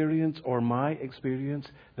experience or my experience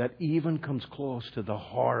that even comes close to the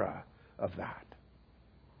horror of that?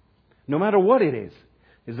 No matter what it is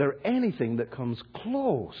there anything that comes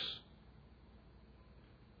close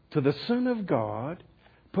to the Son of God,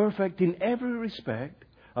 perfect in every respect,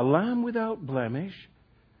 a lamb without blemish,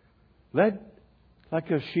 led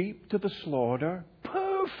like a sheep to the slaughter,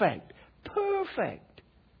 perfect.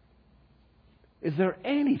 Is there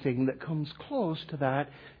anything that comes close to that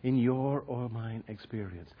in your or mine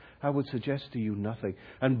experience? I would suggest to you nothing.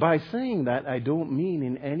 And by saying that, I don't mean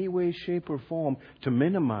in any way, shape, or form to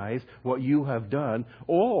minimize what you have done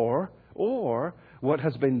or what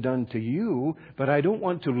has been done to you, but I don't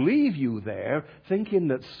want to leave you there thinking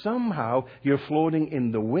that somehow you're floating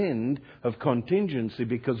in the wind of contingency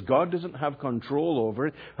because God doesn't have control over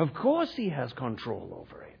it. Of course He has control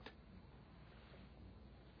over it.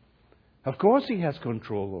 Of course He has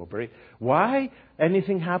control over it. Why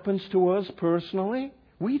anything happens to us personally?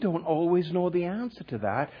 We don't always know the answer to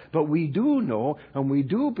that, but we do know and we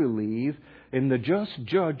do believe in the just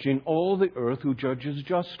judge in all the earth who judges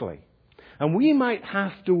justly. And we might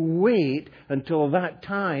have to wait until that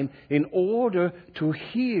time in order to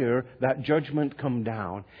hear that judgment come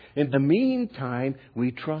down. In the meantime,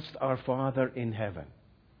 we trust our Father in heaven.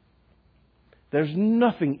 There's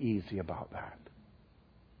nothing easy about that.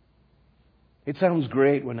 It sounds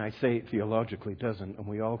great when I say it theologically, doesn't it? And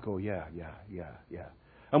we all go, yeah.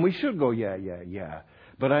 And we should go, yeah.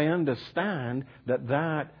 But I understand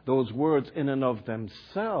that those words in and of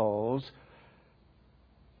themselves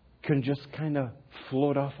can just kind of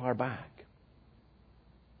float off our back.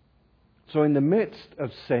 So in the midst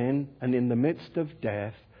of sin and in the midst of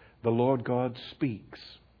death, the Lord God speaks.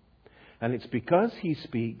 And it's because He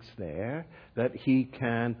speaks there that He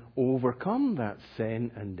can overcome that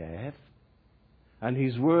sin and death. And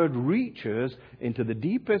His Word reaches into the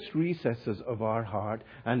deepest recesses of our heart,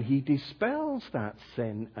 and He dispels that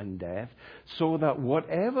sin and death, so that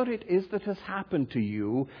whatever it is that has happened to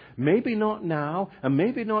you, maybe not now, and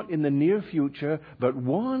maybe not in the near future, but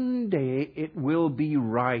one day it will be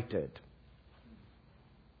righted.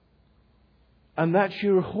 And that's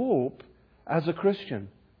your hope as a Christian.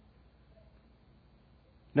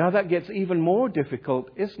 Now that gets even more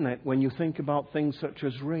difficult, isn't it, when you think about things such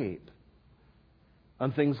as rape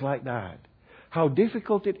and things like that. How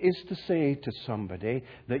difficult it is to say to somebody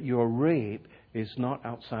that your rape is not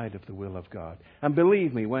outside of the will of God. And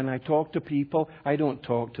believe me, when I talk to people, I don't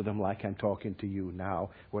talk to them like I'm talking to you now,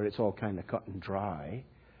 where it's all kind of cut and dry.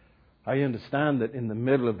 I understand that in the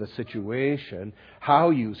middle of the situation, how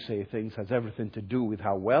you say things has everything to do with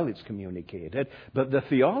how well it's communicated. But the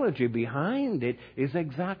theology behind it is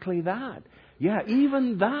exactly that. Yeah,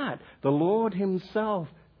 even that, the Lord Himself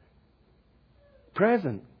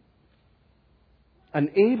present and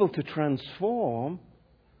able to transform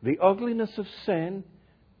the ugliness of sin,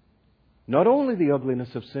 not only the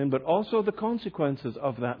ugliness of sin, but also the consequences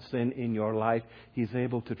of that sin in your life. He's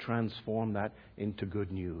able to transform that into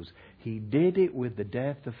good news. He did it with the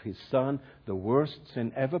death of His Son. The worst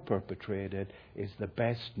sin ever perpetrated is the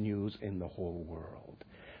best news in the whole world.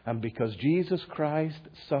 And because Jesus Christ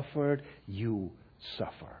suffered, you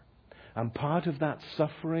suffer. And part of that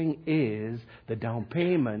suffering is the down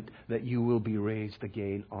payment that you will be raised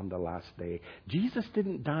again on the last day. Jesus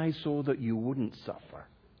didn't die so that you wouldn't suffer.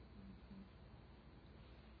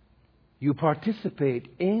 You participate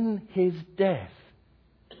in His death.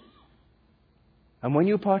 And when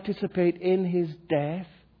you participate in His death,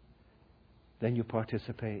 then you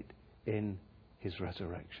participate in His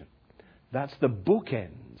resurrection. That's the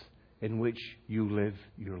bookends in which you live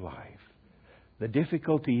your life. The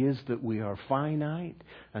difficulty is that we are finite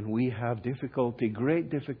and we have difficulty, great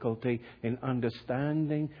difficulty, in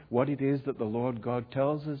understanding what it is that the Lord God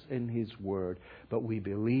tells us in His Word. But we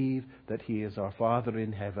believe that He is our Father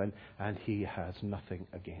in heaven and He has nothing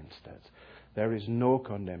against us. There is no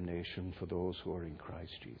condemnation for those who are in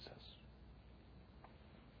Christ Jesus.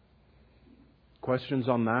 Questions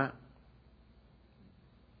on that?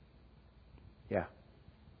 Yeah.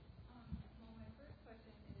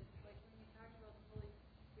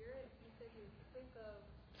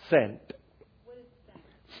 Scent. What is scent?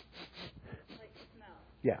 Like smell.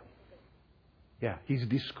 Yeah. Okay. Yeah. He's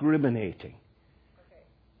discriminating. Okay.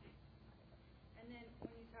 And then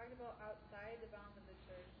when you talk about outside the bounds of the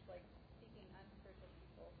church, like speaking unspiritual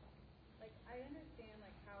people, like I understand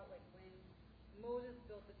like how like when Moses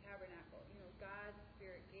built the tabernacle, you know, God's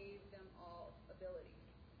Spirit gave them all abilities.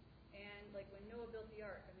 And like when Noah built the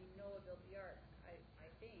ark,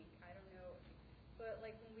 I think, I don't know, but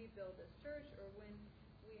like when we build a church or when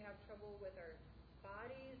we have trouble with our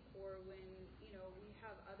bodies or when, you know, we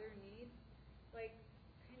have other needs, like,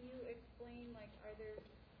 can you explain, like, are there,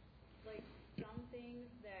 like, some things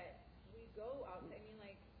that we go out, I mean,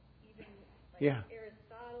 like, even, like, Yeah.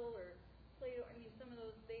 Aristotle or Plato, I mean, some of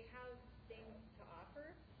those, they have things to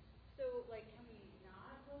offer, so, like, can we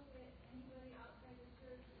not look at anybody outside the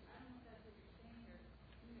church? I don't know if that's what you're saying, or...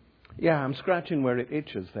 Yeah, I'm scratching where it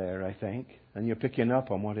itches there, I think. And you're picking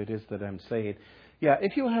up on what it is that I'm saying. Yeah,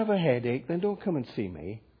 if you have a headache, then don't come and see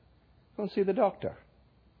me. Go and see the doctor.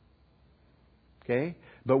 Okay?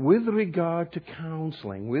 But with regard to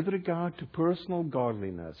counseling, with regard to personal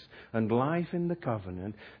godliness and life in the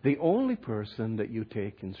covenant, the only person that you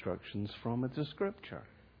take instructions from is the Scripture.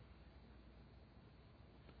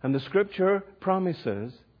 And the Scripture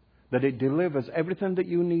promises that it delivers everything that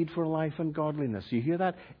you need for life and godliness. You hear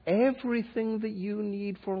that? Everything that you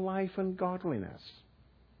need for life and godliness.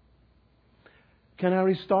 Can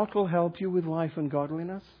Aristotle help you with life and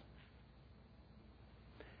godliness?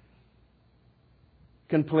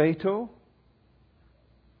 Can Plato?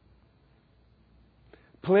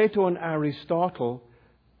 Plato and Aristotle,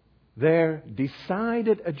 Their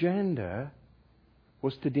decided agenda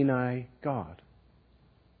was to deny God.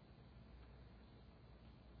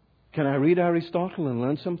 Can I read Aristotle and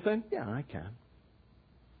learn something? Yeah, I can.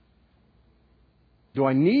 Do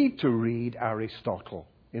I need to read Aristotle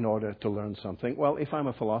in order to learn something? Well, if I'm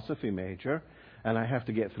a philosophy major and I have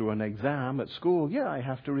to get through an exam at school, yeah, I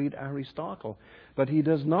have to read Aristotle. But he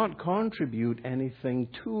does not contribute anything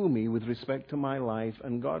to me with respect to my life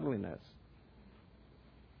and godliness.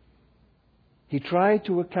 He tried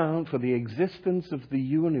to account for the existence of the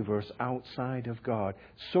universe outside of God.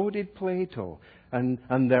 So did Plato. And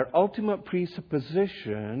their ultimate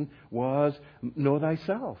presupposition was, know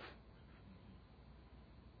thyself.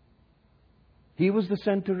 He was the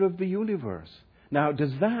center of the universe. Now,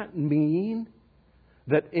 does that mean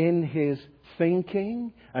that in his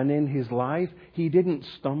thinking and in his life, he didn't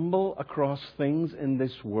stumble across things in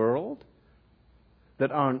this world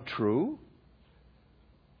that aren't true?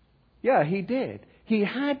 Yeah, he did. He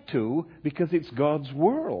had to, because it's God's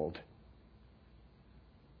world.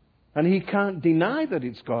 And he can't deny that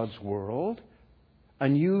it's God's world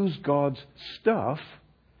and use God's stuff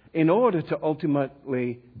in order to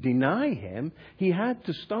ultimately deny him. He had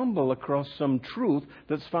to stumble across some truth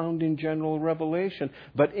that's found in general revelation.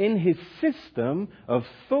 But in his system of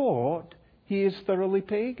thought, he is thoroughly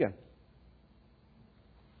pagan.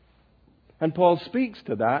 And Paul speaks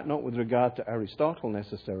to that, not with regard to Aristotle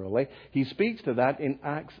necessarily. He speaks to that in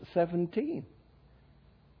Acts 17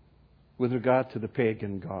 with regard to the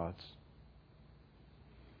pagan gods.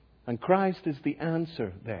 And Christ is the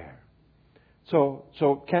answer there.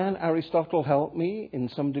 So can Aristotle help me in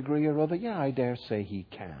some degree or other? Yeah, I dare say he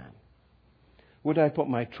can. Would I put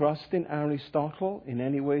my trust in Aristotle in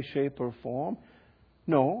any way, shape, or form?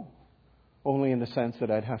 No. Only in the sense that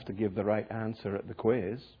I'd have to give the right answer at the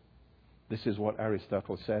quiz. This is what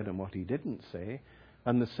Aristotle said and what he didn't say.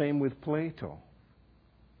 And the same with Plato.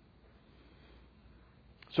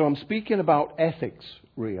 So I'm speaking about ethics,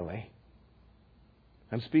 really.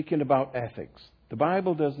 I'm speaking about ethics. The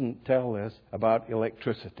Bible doesn't tell us about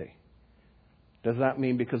electricity. Does that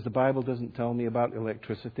mean because the Bible doesn't tell me about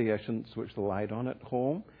electricity, I shouldn't switch the light on at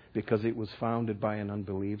home because it was founded by an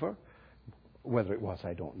unbeliever? Whether it was,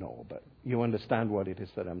 I don't know. But you understand what it is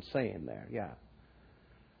that I'm saying there, yeah.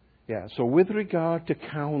 Yeah, so with regard to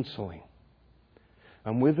counseling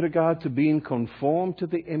and with regard to being conformed to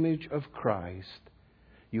the image of Christ,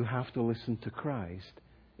 you have to listen to Christ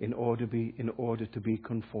in order to be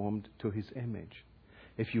conformed to his image.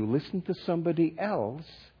 If you listen to somebody else,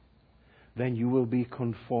 then you will be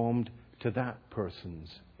conformed to that person's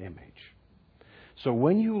image. So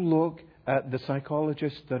when you look at the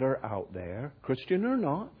psychologists that are out there, Christian or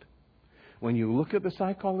not, when you look at the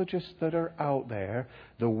psychologists that are out there,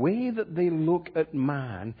 the way that they look at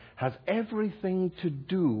man has everything to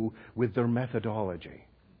do with their methodology.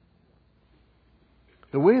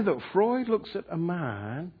 The way that Freud looks at a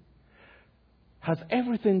man has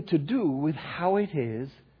everything to do with how it is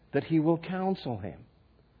that he will counsel him.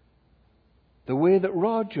 The way that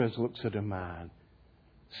Rogers looks at a man,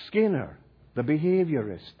 Skinner, the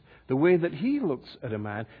behaviorist, the way that he looks at a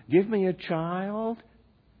man, give me a child,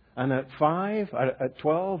 and at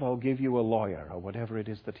 12, I'll give you a lawyer, or whatever it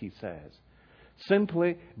is that he says.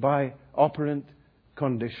 Simply by operant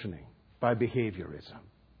conditioning, by behaviorism.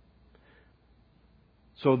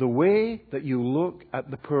 So the way that you look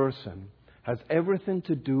at the person has everything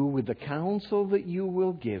to do with the counsel that you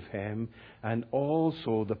will give him and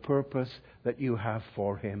also the purpose that you have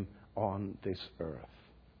for him on this earth.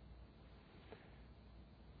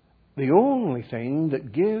 The only thing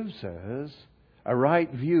that gives us a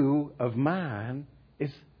right view of man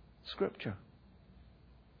is Scripture.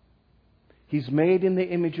 He's made in the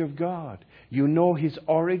image of God. You know his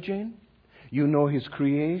origin, you know his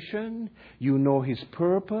creation, you know his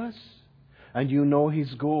purpose, and you know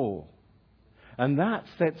his goal. And that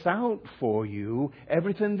sets out for you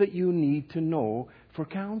everything that you need to know for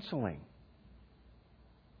counseling.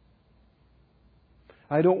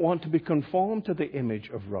 I don't want to be conformed to the image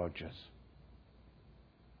of Rogers.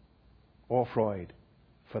 Or Freud,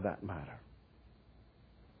 for that matter.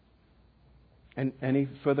 And any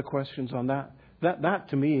further questions on that? That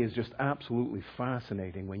to me is just absolutely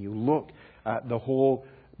fascinating when you look at the whole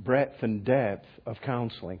breadth and depth of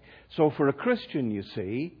counseling. So for a Christian, you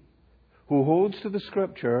see, who holds to the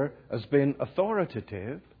Scripture as being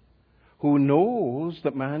authoritative, who knows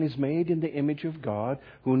that man is made in the image of God,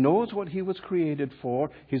 who knows what he was created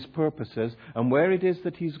for, his purposes, and where it is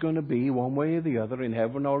that he's going to be, one way or the other, in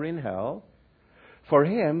heaven or in hell. for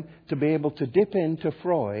him to be able to dip into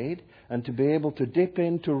Freud and to be able to dip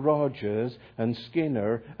into Rogers and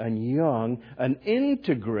Skinner and Young and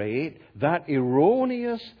integrate that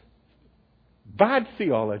erroneous bad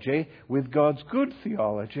theology with God's good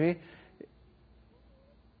theology.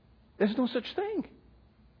 There's no such thing.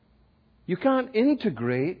 You can't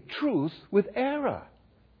integrate truth with error.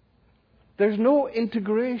 There's no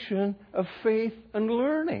integration of faith and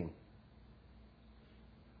learning.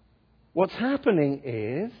 What's happening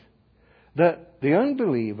is that the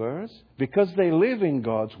unbelievers, because they live in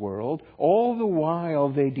God's world, all the while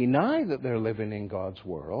they deny that they're living in God's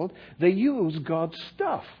world, they use God's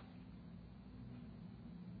stuff.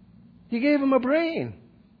 He gave them a brain.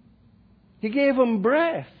 He gave them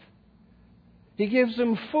breath. He gives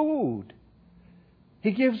them food.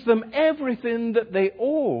 He gives them everything that they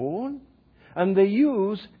own, and they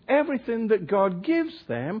use everything that God gives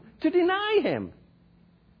them to deny Him.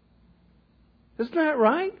 Isn't that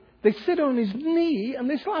right? They sit on His knee and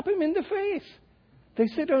they slap Him in the face. They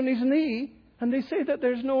sit on His knee and they say that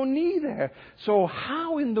there's no knee there. So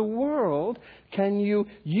how in the world can you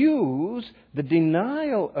use the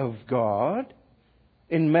denial of God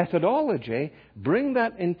in methodology, bring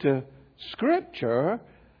that into Scripture,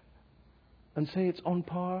 and say it's on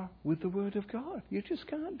par with the Word of God? You just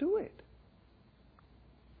can't do it.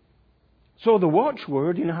 So the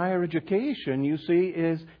watchword in higher education, you see,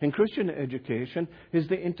 is in Christian education, is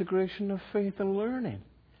the integration of faith and learning.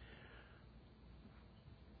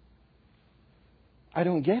 I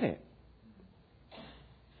don't get it.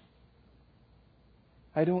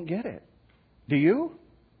 I don't get it. Do you?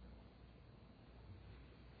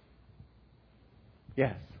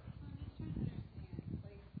 Yes.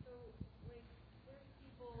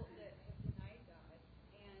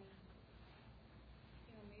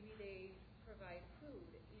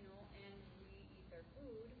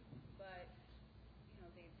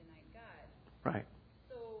 Right.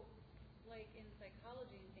 So, like in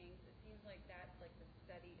psychology and things, it seems like that's like the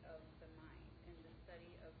study of the mind and the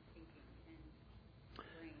study of thinking and the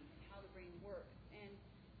brain and how the brain works. And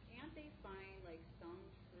can't they find like some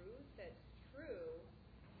truth that's true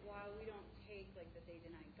while we don't take like that they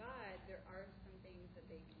deny God? There are some things that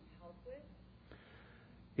they can help with.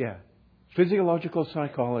 Yeah. Physiological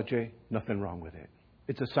psychology, nothing wrong with it.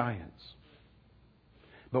 It's a science.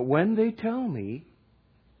 But when they tell me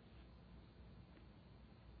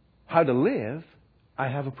how to live, I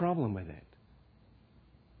have a problem with it.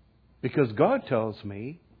 Because God tells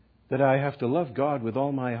me that I have to love God with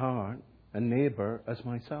all my heart and neighbor as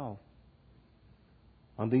myself.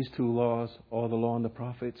 On these two laws, all the law and the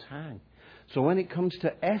prophets hang. So when it comes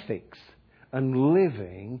to ethics and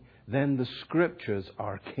living, then the Scriptures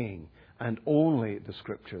are king. And only the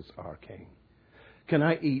Scriptures are king. Can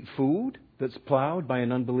I eat food that's plowed by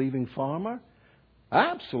an unbelieving farmer?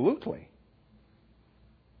 Absolutely.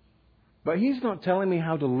 But He's not telling me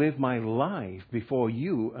how to live my life before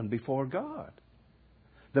you and before God.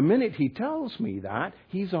 The minute He tells me that,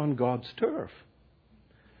 He's on God's turf.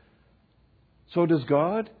 So does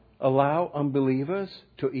God allow unbelievers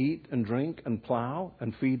to eat and drink and plow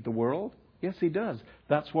and feed the world? Yes, He does.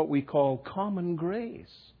 That's what we call common grace.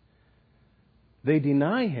 They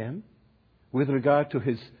deny Him with regard to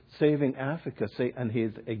His saving efficacy and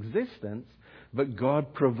His existence, but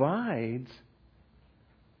God provides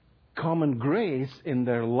common grace in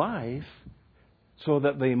their life so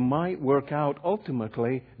that they might work out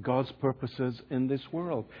ultimately God's purposes in this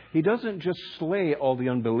world. He doesn't just slay all the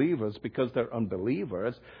unbelievers because they're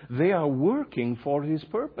unbelievers. They are working for His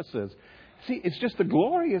purposes. See, it's just a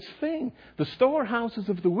glorious thing. The storehouses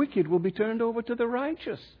of the wicked will be turned over to the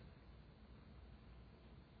righteous.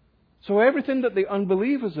 So everything that the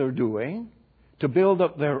unbelievers are doing to build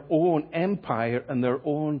up their own empire and their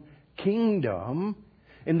own kingdom,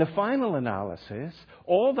 in the final analysis,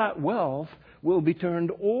 all that wealth will be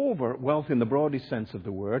turned over, wealth in the broadest sense of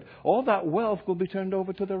the word, all that wealth will be turned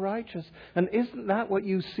over to the righteous. And isn't that what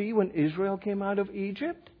you see when Israel came out of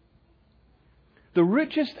Egypt? The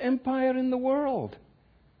richest empire in the world.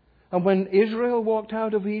 And when Israel walked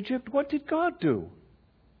out of Egypt, what did God do?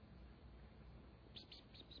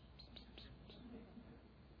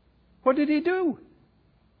 What did He do?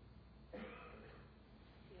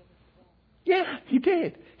 Yeah, He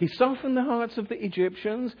did. He softened the hearts of the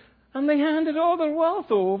Egyptians, and they handed all their wealth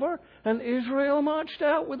over, and Israel marched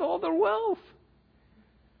out with all their wealth.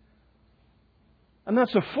 And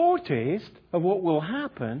that's a foretaste of what will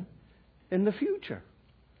happen in the future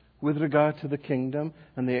with regard to the kingdom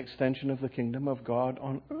and the extension of the kingdom of God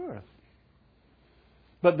on earth.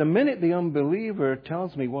 But the minute the unbeliever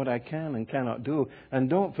tells me what I can and cannot do, and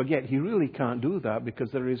don't forget, he really can't do that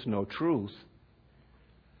because there is no truth.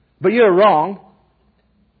 But you're wrong.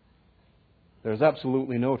 There's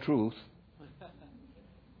absolutely no truth.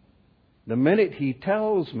 The minute he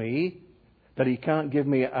tells me that he can't give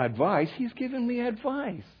me advice, he's giving me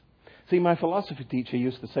advice. See, my philosophy teacher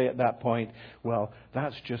used to say at that point, well,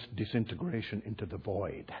 that's just disintegration into the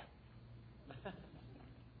void.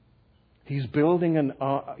 He's building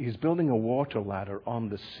a water ladder on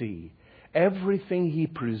the sea. Everything he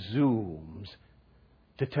presumes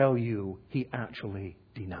to tell you, he actually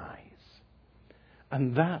denies.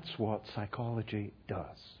 And that's what psychology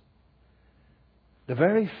does. The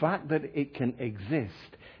very fact that it can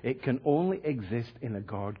exist, it can only exist in a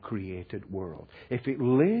God-created world. If it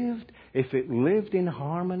lived in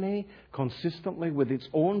harmony, consistently with its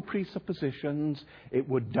own presuppositions, it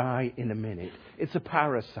would die in a minute. It's a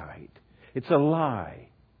parasite. It's a lie.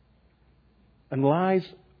 And lies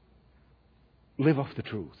live off the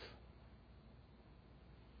truth.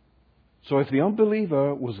 So if the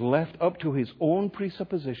unbeliever was left up to his own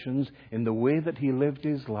presuppositions in the way that he lived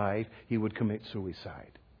his life, he would commit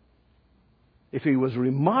suicide. If he was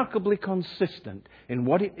remarkably consistent in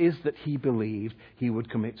what it is that he believed, he would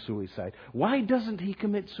commit suicide. Why doesn't he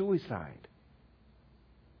commit suicide?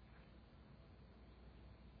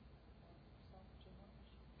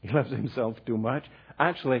 He loves himself too much.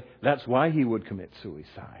 Actually, that's why he would commit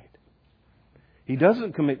suicide. He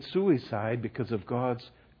doesn't commit suicide because of God's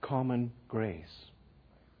common grace.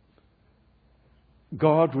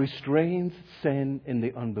 God restrains sin in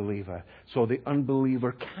the unbeliever, so the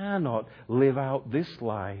unbeliever cannot live out this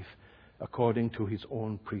life according to his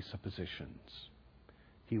own presuppositions.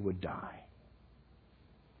 He would die.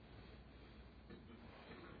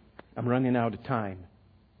 I'm running out of time.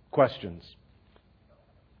 Questions?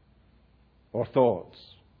 Or thoughts?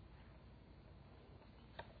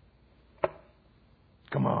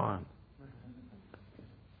 Come on.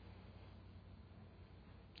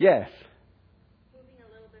 Yes. Moving a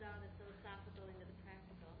little bit out of the philosophical into the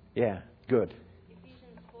practical. Yeah, good.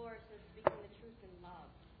 Ephesians 4 says speaking the truth in love.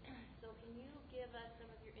 So can you give us some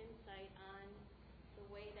of your insight on the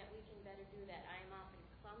way that we can better do that? I am often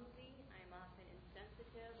clumsy. I am often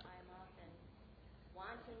insensitive. I am often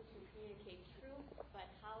wanting to communicate truth. But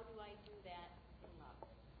how do I do that in love?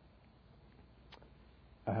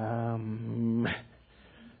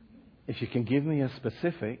 If you can give me a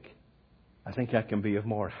specific, I think I can be of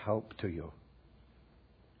more help to you.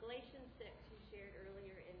 Galatians 6 you shared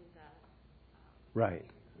earlier in the Right.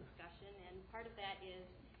 discussion, and part of that is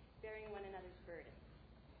bearing one another's burdens.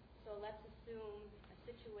 So let's assume a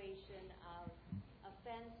situation of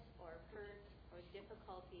offense or hurt or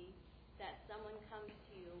difficulty that someone comes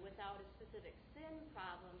to you without a specific sin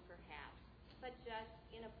problem perhaps, but just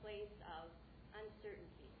in a place of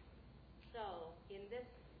uncertainty. So in this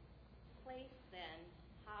place then,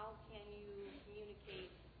 how can you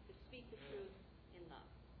communicate to speak the truth in love?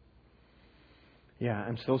 Yeah,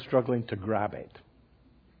 I'm still struggling to grab it.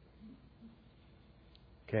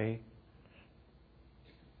 Okay?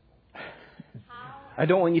 I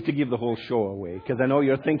don't want you to give the whole show away, because I know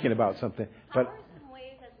you're thinking about something. How But are some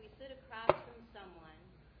ways as we sit across from someone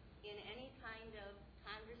in any kind of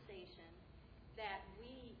conversation that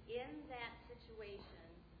we, in that situation,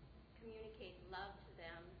 communicate love to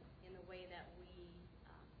them in the way that we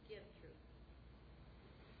give truth?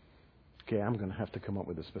 okay, I'm going to have to come up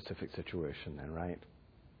with a specific situation then, right?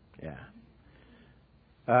 Yeah.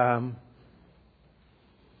 I'm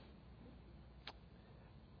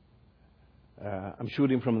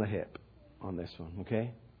shooting from the hip on this one,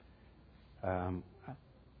 okay?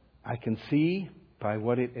 I can see by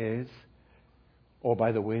what it is, or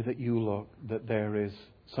by the way that you look, that there is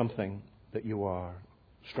something that you are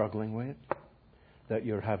struggling with, that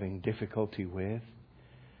you're having difficulty with.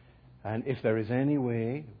 And if there is any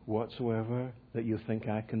way whatsoever that you think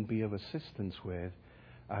I can be of assistance with,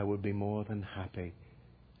 I would be more than happy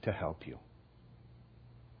to help you.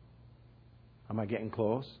 Am I getting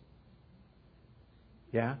close?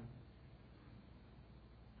 Yeah?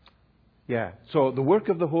 Yeah. So the work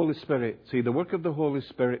of the Holy Spirit, the work of the Holy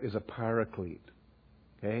Spirit is a paraclete.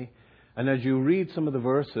 Okay? And as you read some of the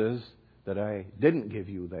verses that I didn't give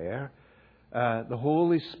you there, the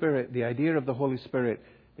Holy Spirit, the idea of the Holy Spirit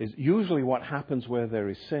is usually what happens where there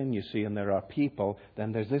is sin, you see, and there are people,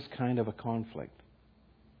 then there's this kind of a conflict.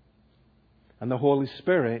 And the Holy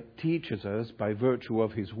Spirit teaches us, by virtue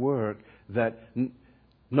of His work, that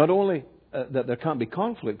not only that there can't be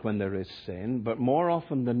conflict when there is sin, but more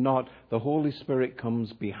often than not, the Holy Spirit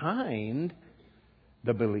comes behind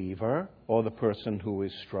the believer or the person who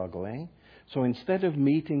is struggling. So instead of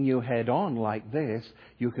meeting you head on like this,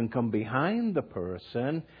 you can come behind the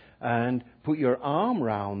person and put your arm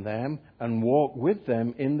around them and walk with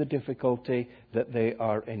them in the difficulty that they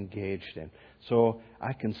are engaged in. So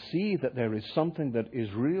I can see that there is something that is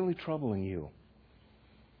really troubling you.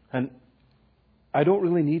 And I don't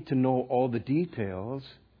really need to know all the details,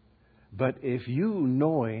 but if you,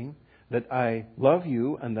 knowing that I love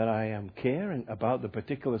you and that I am caring about the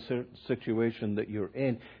particular situation that you're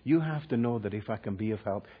in, you have to know that if I can be of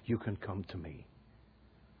help, you can come to me.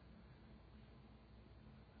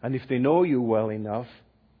 And if they know you well enough,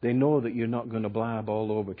 they know that you're not going to blab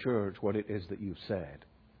all over church what it is that you've said.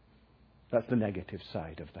 That's the negative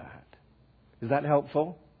side of that. Is that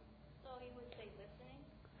helpful? So he would say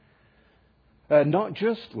listening? Not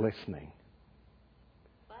just listening.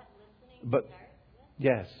 But listening But to start with?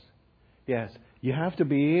 yes, yes. You have to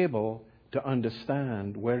be able to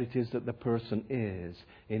understand where it is that the person is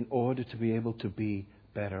in order to be able to be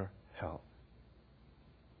better help.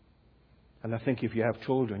 And I think if you have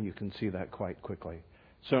children, you can see that quite quickly.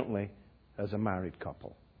 Certainly as a married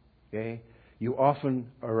couple. Okay? You often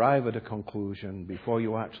arrive at a conclusion before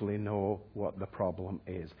you actually know what the problem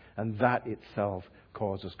is. And that itself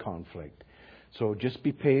causes conflict. So just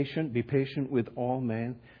be patient. Be patient with all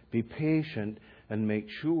men. Be patient and make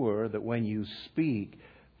sure that when you speak,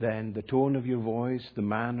 then the tone of your voice, the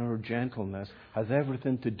manner, gentleness, has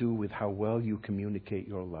everything to do with how well you communicate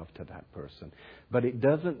your love to that person. But it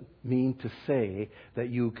doesn't mean to say that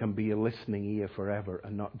you can be a listening ear forever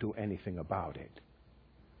and not do anything about it.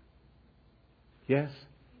 Yes?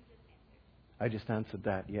 I just answered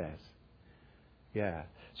that, yes. Yeah.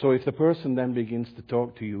 So if the person then begins to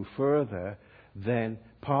talk to you further, then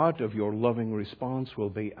part of your loving response will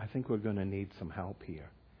be, I think we're going to need some help here.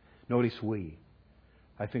 Notice we.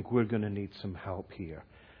 I think we're going to need some help here.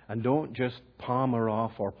 And don't just palm her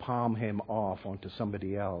off or palm him off onto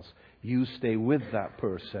somebody else. You stay with that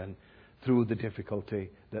person through the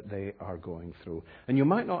difficulty that they are going through. And you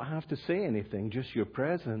might not have to say anything, just your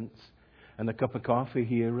presence and a cup of coffee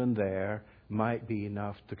here and there might be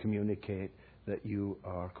enough to communicate that you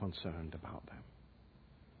are concerned about them.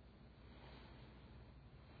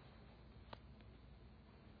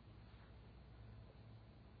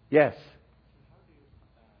 Yes?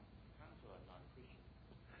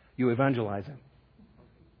 You evangelize him.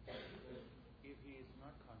 If he is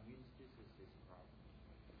not convinced this is his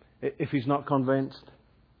problem. If he's not convinced?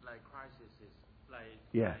 Like crisis is like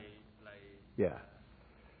Yeah. Yeah.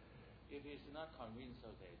 If he's not convinced,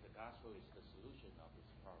 okay, the gospel is the solution of his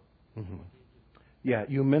problem. Mm-hmm. Yeah,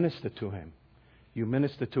 you minister to him. You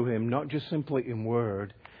minister to him not just simply in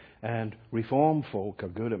word, and Reformed folk are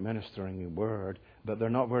good at ministering in word, but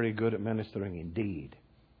they're not very good at ministering in deed.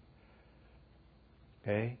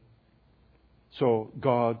 Okay? So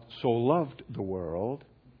God so loved the world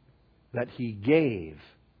that He gave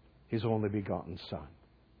His only begotten Son.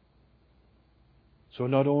 So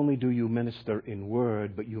not only do you minister in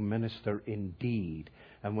word, but you minister in deed.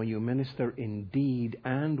 And when you minister in deed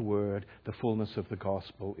and word, the fullness of the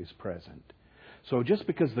gospel is present. So just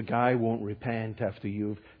because the guy won't repent after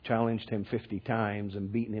you've challenged him 50 times and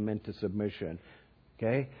beaten him into submission,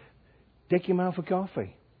 okay, take him out for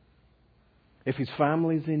coffee. If his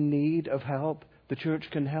family's in need of help, the church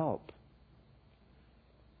can help.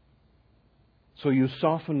 So you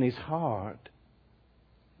soften his heart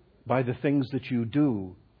by the things that you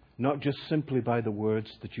do, not just simply by the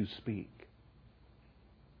words that you speak.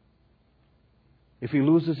 If he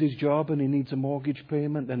loses his job and he needs a mortgage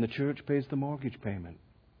payment, then the church pays the mortgage payment.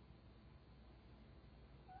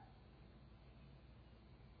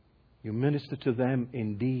 You minister to them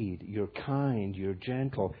indeed. You're kind, you're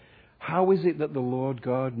gentle. How is it that the Lord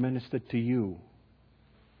God ministered to you?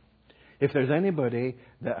 If there's anybody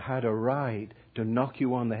that had a right to knock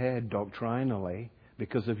you on the head doctrinally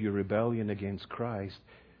because of your rebellion against Christ,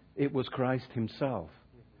 it was Christ Himself.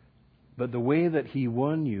 But the way that He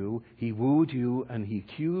won you, He wooed you, and He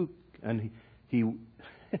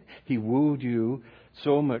wooed you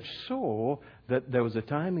so much so that there was a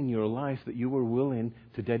time in your life that you were willing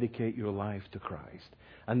to dedicate your life to Christ.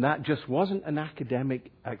 And that just wasn't an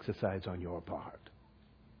academic exercise on your part.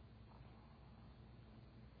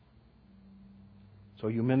 So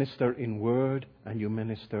you minister in word and you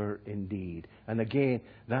minister in deed. And again,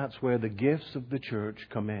 that's where the gifts of the church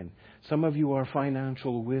come in. Some of you are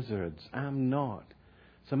financial wizards. I'm not.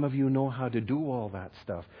 Some of you know how to do all that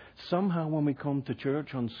stuff. Somehow when we come to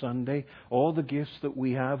church on Sunday, all the gifts that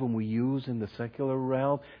we have and we use in the secular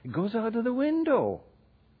realm, it goes out of the window.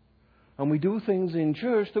 And we do things in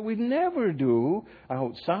church that we'd never do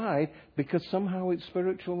outside because somehow it's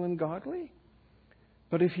spiritual and godly.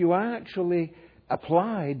 But if you actually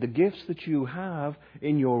applied the gifts that you have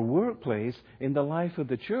in your workplace, in the life of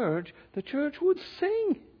the church would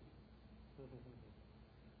sing.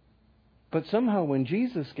 But somehow when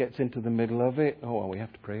Jesus gets into the middle of it, oh, well, we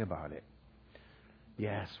have to pray about it.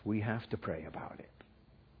 Yes, we have to pray about it.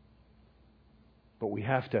 But we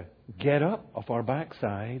have to get up off our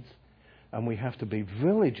backsides, and we have to be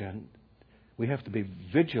vigilant. We have to be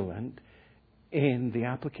vigilant in the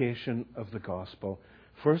application of the gospel.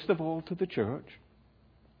 First of all, to the church.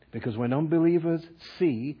 Because when unbelievers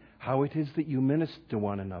see how it is that you minister to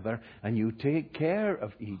one another and you take care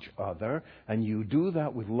of each other and you do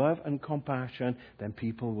that with love and compassion, then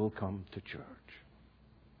people will come to church.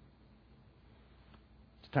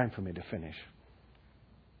 It's time for me to finish.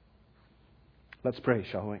 Let's pray,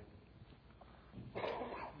 shall we?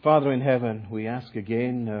 Father in heaven, we ask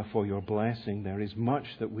again for your blessing. There is much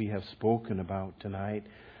that we have spoken about tonight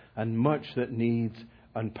and much that needs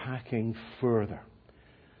unpacking further.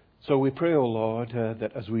 So we pray, O Lord,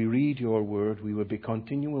 that as we read your word, we would be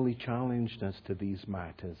continually challenged as to these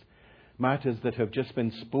matters. Matters that have just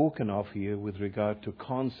been spoken of here with regard to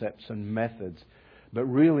concepts and methods, but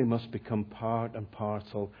really must become part and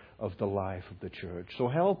parcel of the life of the church. So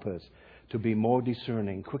help us to be more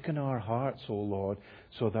discerning. Quicken our hearts, O Lord,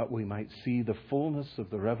 so that we might see the fullness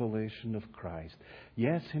of the revelation of Christ.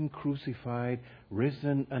 Yes, Him crucified,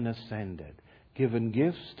 risen and ascended, given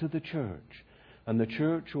gifts to the church. And the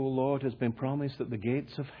church, O Lord, has been promised that the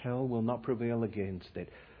gates of hell will not prevail against it.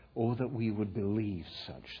 Oh, that we would believe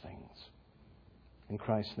such things. In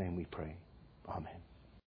Christ's name we pray. Amen.